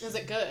 is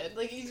it good?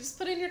 Like, you just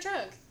put it in your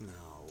trunk. No,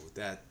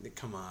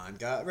 come on,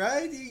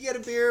 right? You get a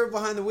beer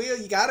behind the wheel,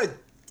 you gotta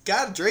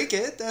drink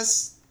it.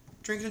 That's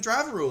drinking and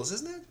driving rules,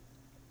 isn't it?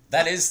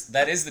 That is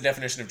the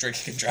definition of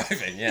drinking and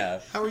driving. Yeah.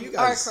 How are you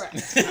Are guys?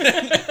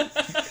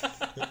 correct.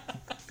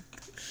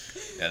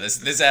 Yeah,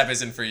 this app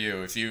isn't for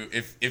you.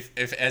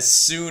 If as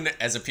soon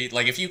as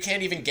if you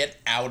can't even get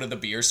out of the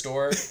beer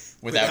store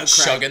without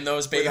chugging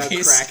those babies,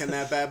 without cracking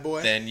that bad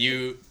boy,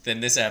 then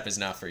this app is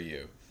not for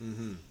you.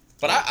 Mm-hmm.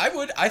 But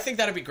I think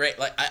that'd be great.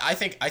 Like I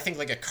think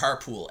like a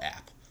carpool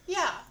app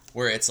Yeah.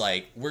 where it's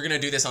like, we're gonna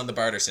do this on the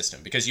barter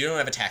system because you don't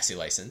have a taxi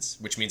license,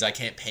 which means I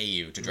can't pay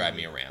you to drive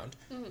me around.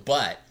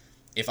 But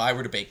if I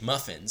were to bake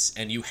muffins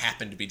and you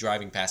happen to be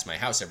driving past my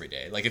house every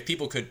day, like if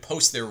people could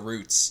post their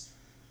routes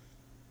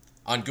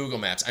on Google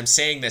Maps. I'm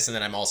saying this and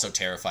then I'm also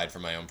terrified for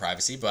my own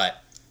privacy,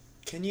 but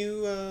can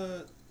you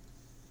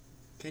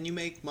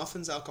make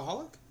muffins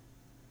alcoholic?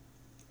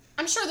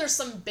 I'm sure there's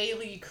some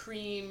Bailey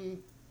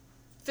cream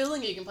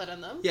filling you can put in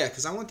them. Yeah,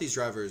 because I want these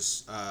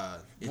drivers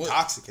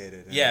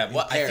intoxicated. And yeah,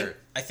 well, impaired.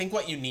 I think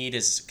what you need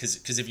is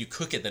because if you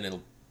cook it, then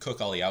it'll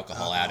cook all the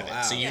alcohol out of it.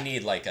 out. So you Yeah.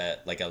 need like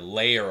a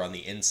layer on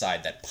the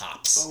inside that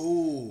pops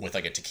with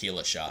like a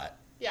tequila shot.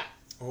 Yeah.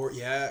 Or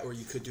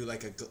you could do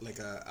like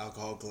a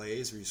alcohol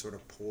glaze where you sort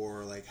of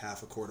pour like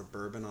half a quart of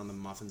bourbon on the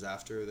muffins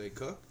after they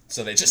cook.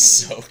 So they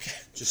just soak,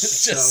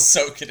 just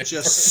soak it in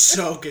Just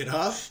bourbon. soak it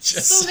up.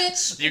 So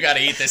Mitch, You got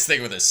to eat this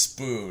thing with a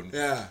spoon.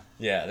 Yeah.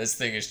 Yeah, this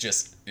thing is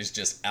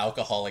just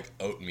alcoholic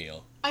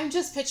oatmeal. I'm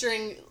just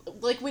picturing,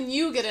 like, when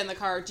you get in the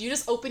car, do you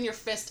just open your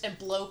fist and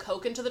blow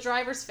Coke into the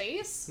driver's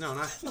face? No,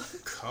 not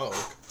Coke.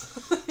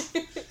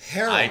 I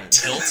Heroin.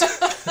 tilt,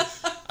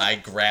 I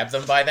grab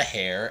them by the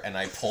hair, and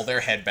I pull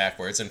their head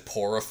backwards and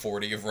pour a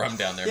 40 of rum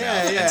down their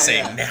mouth and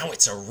say, now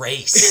it's a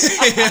race.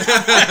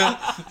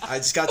 I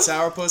just got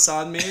sourpuss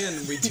on me,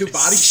 and we do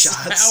body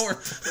shots.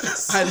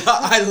 Sourpuss.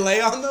 I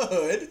lay on the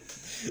hood,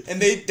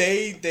 and they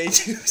do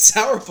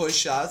sourpuss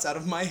shots out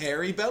of my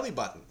hairy belly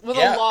button. With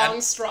Yeah, a long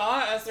and-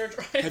 straw as they're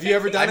driving. Have you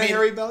ever done I a mean-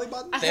 hairy belly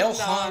button? They'll have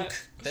not. honk.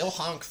 They'll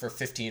honk for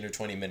 15 or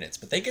 20 minutes,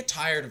 but they get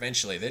tired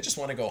eventually. They just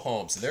want to go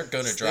home, so they're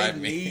going to drive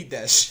They me. need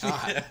that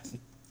shot. Yeah.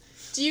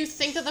 Do you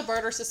think that the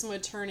barter system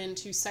would turn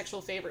into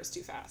sexual favors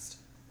too fast?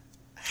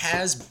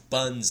 Has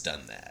Buns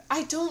done that?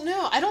 I don't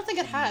know. I don't think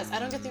it has. I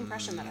don't get the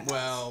impression that it has.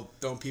 Well,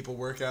 don't people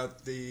work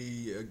out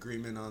the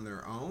agreement on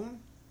their own?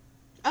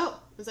 Oh,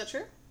 is that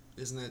true?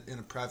 Isn't it in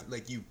a private,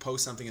 like you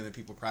post something and then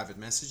people private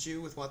message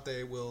you with what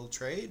they will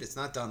trade? It's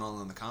not done all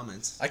in the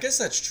comments. I guess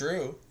that's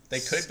true. They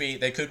could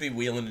be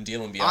wheeling and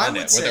dealing beyond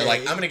it, where they're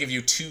like, I'm going to give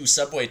you 2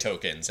 subway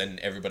tokens,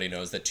 and everybody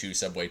knows that 2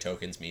 subway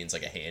tokens means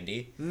like a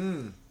handy.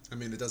 I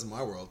mean, it does in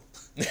my world.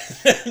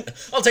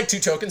 I'll take 2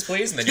 tokens,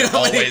 please, and then you're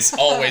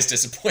always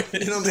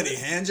disappointed. You know how many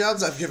hand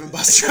jobs I've given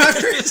bus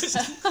drivers?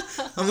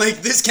 I'm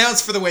like, this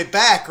counts for the way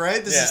back,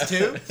 right? This is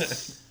 2?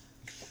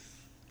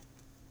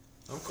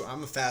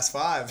 I'm a fast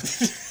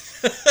 5.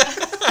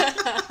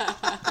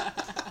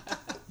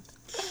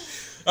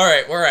 All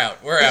right, we're out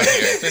here.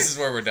 This is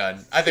where we're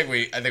done. I think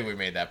we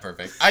made that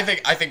perfect. I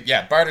think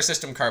yeah, barter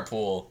system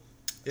carpool.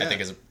 I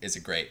think is a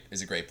great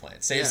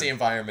plan. Saves the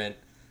environment,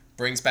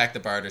 brings back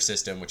the barter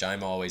system, which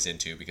I'm always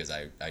into because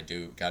I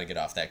do gotta get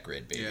off that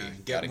grid, baby.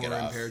 Get more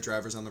impaired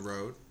drivers on the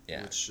road.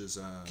 Yeah, which is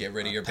get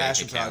rid of your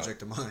passion bank account.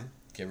 project of mine.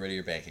 Get rid of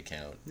your bank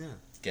account. Yeah.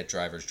 Get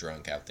drivers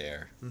drunk out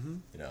there. Mm-hmm.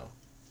 You know.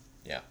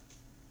 Yeah.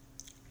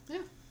 Yeah.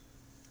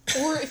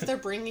 Or if they're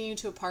bringing you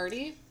to a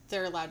party,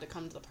 they're allowed to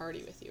come to the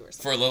party with you or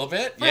something. For a little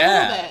bit? For a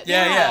little bit.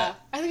 Yeah.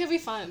 I think it'd be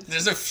fun.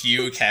 There's a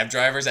few cab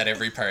drivers at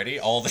every party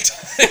all the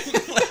time.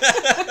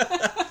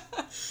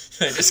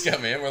 They just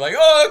come in, we're like,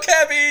 oh,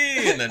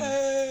 cabbie! And then,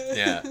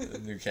 a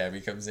new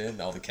cabbie comes in,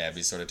 all the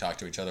cabbies sort of talk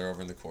to each other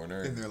over in the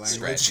corner. In their language.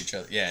 Scratch each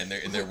other. Yeah,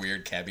 in their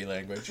weird cabbie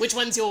language. Which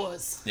one's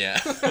yours? Yeah.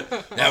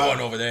 That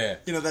one over there.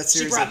 You know, that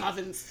series. She brought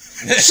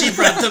muffins. She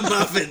brought the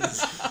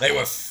muffins. They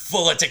were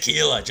full of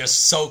tequila,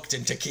 just soaked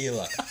in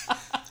tequila.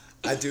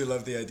 I do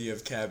love the idea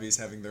of cabbies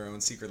having their own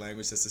secret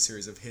language that's a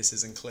series of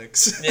hisses and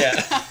clicks. Yeah.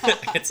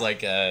 It's like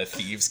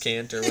thieves'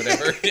 cant or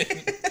whatever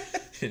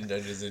in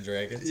Dungeons and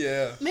Dragons.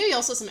 Yeah. Maybe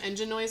also some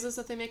engine noises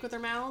that they make with their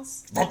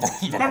mouths.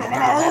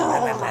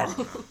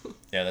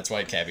 Yeah, that's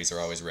why cabbies are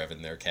always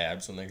revving their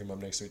cabs when they come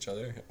up next to each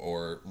other,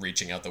 or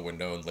reaching out the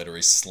window and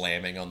literally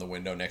slamming on the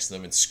window next to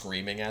them and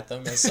screaming at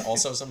them, as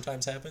also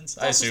sometimes happens.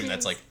 I assume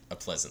that's like a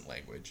pleasant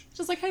language.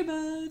 Just like, hey,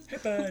 bud. Hey,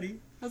 buddy.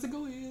 How's it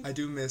going? I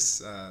do miss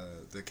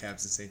the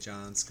cabs in St.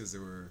 John's because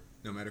there were,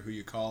 no matter who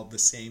you called, the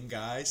same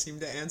guy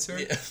seemed to answer.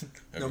 Yeah.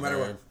 No matter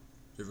what.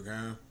 You ever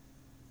go?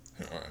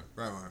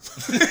 Right.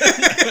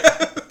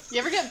 You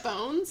ever get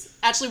bones?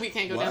 Actually, we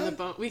can't go down the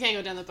bone. We can't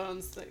go down the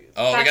bones.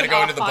 Oh, we gotta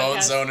go into the bone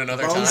zone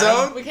another time. Bone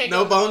zone? We can't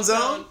no go bone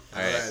zone?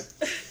 All right.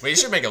 We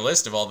should make a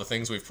list of all the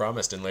things we've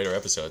promised in later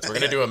episodes. We're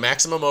gonna do a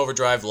Maximum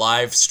Overdrive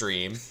live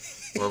stream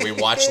where we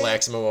watch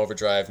Maximum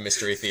Overdrive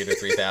Mystery Theater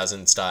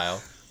 3000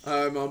 style.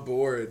 I'm on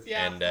board.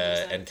 Yeah,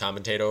 and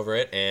commentate over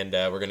it, and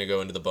we're gonna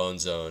go into the bone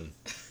zone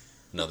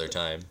another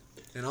time.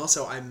 And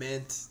also, I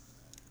meant...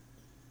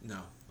 No,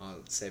 I'll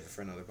save it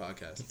for another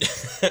podcast.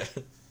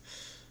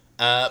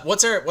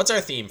 What's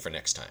our theme for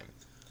next time?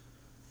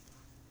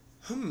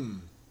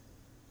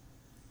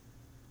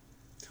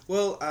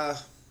 Well, I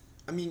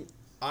mean,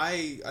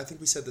 I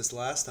think we said this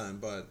last time,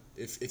 but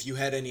if you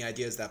had any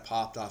ideas that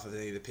popped off of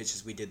any of the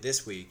pitches we did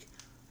this week,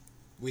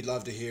 we'd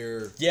love to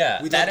hear.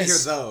 Yeah, we'd love to hear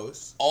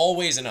those.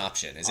 Always an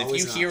option. Is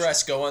Always if you hear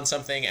us go on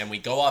something and we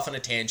go off on a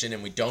tangent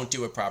and we don't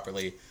do it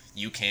properly,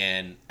 you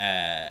can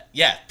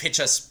pitch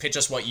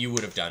us what you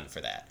would have done for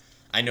that.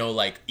 I know,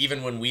 like,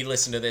 even when we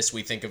listen to this,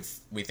 we think of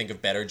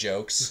better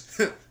jokes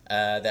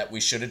that we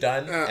should have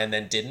done and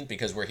then didn't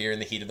because we're here in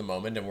the heat of the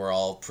moment and we're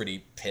all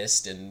pretty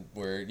pissed and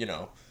we're,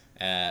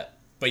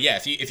 but yeah,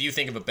 if you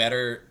think of a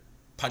better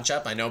punch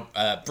up, I know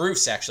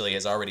Bruce actually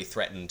has already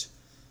threatened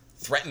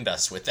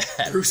us with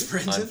that. Bruce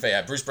Brenton?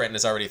 Bruce Brenton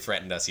has already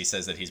threatened us. He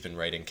says that he's been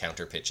writing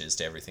counter pitches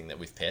to everything that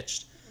we've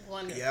pitched.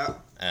 Wonderful.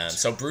 Yeah.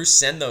 So Bruce,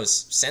 send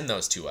those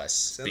to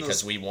us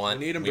because we want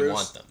them.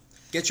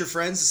 Get your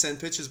friends to send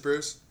pitches,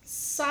 Bruce.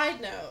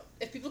 Side note,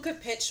 if people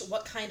could pitch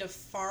what kind of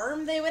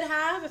farm they would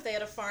have, if they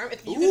had a farm,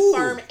 if you could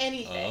farm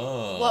anything,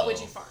 what would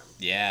you farm?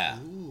 Yeah.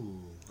 Ooh,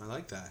 I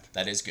like that.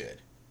 That is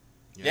good.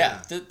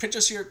 Yeah. Pitch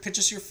us your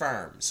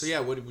farms. So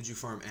yeah, would you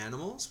farm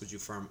animals? Would you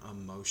farm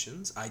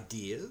emotions,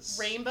 ideas?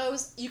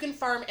 Rainbows. You can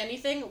farm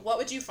anything. What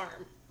would you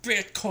farm?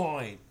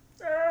 Bitcoin.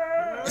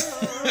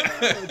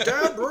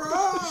 Deborah!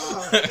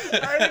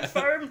 I would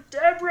farm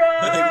Deborah!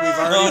 I think we've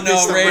already Oh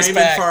no, Ray's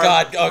back. Farm.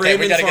 God, okay,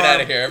 Raymond we gotta farm. get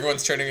out of here.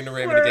 Everyone's turning into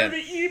Raymond Where again. are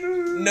the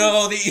emus?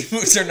 No, the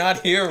emus are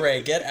not here,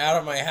 Ray. Get out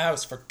of my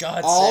house, for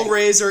God's All sake.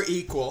 rays are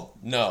equal,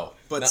 No.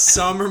 but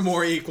some are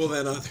more equal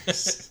than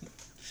others.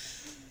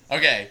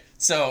 Okay,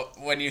 so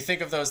when you think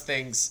of those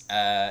things,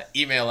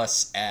 email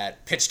us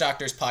at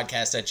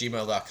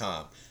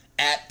pitchdoctorspodcast@gmail.com,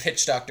 at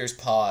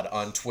pitchdoctorspod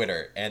on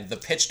Twitter, and the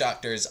Pitch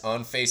Doctors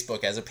on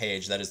Facebook as a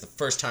page. That is the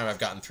first time I've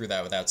gotten through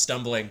that without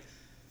stumbling.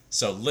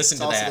 So listen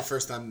to It's that. also the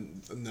first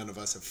time none of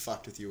us have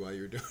fucked with you while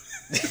you were doing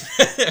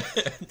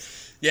it.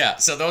 Yeah,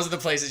 so those are the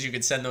places you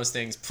can send those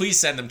things. Please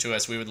send them to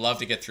us. We would love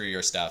to get through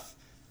your stuff.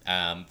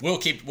 We'll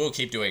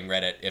keep doing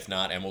Reddit if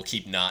not, and we'll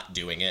keep not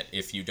doing it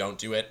if you don't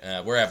do it.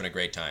 We're having a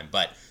great time.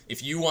 But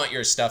if you want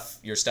your stuff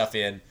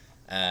in,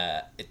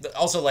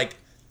 also like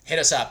hit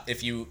us up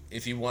if you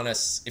want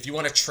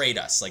to trade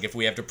us. Like if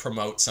we have to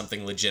promote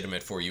something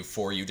legitimate for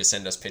you to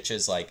send us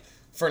pitches. Like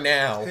for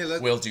now,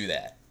 we'll do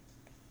that.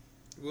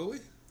 Will we?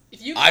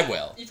 I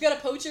will. You've got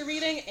a poetry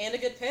reading and a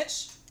good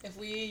pitch. If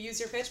we use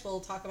your pitch, we'll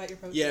talk about your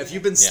poetry. Yeah, if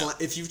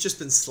you've just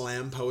been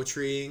slam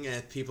poetrying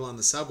at people on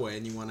the subway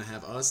and you want to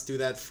have us do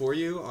that for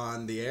you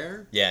on the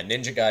air, Yeah,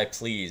 Ninja Guy,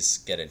 please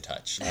get in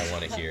touch. I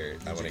want to hear.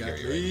 I want to hear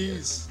your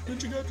ideas.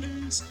 Ninja Guy,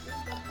 please.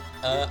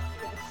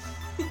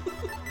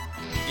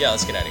 Yeah,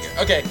 let's get out of here.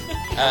 Okay.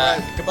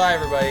 Goodbye,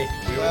 everybody.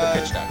 We were the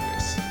Pitch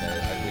Doctors.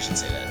 We should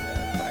say that.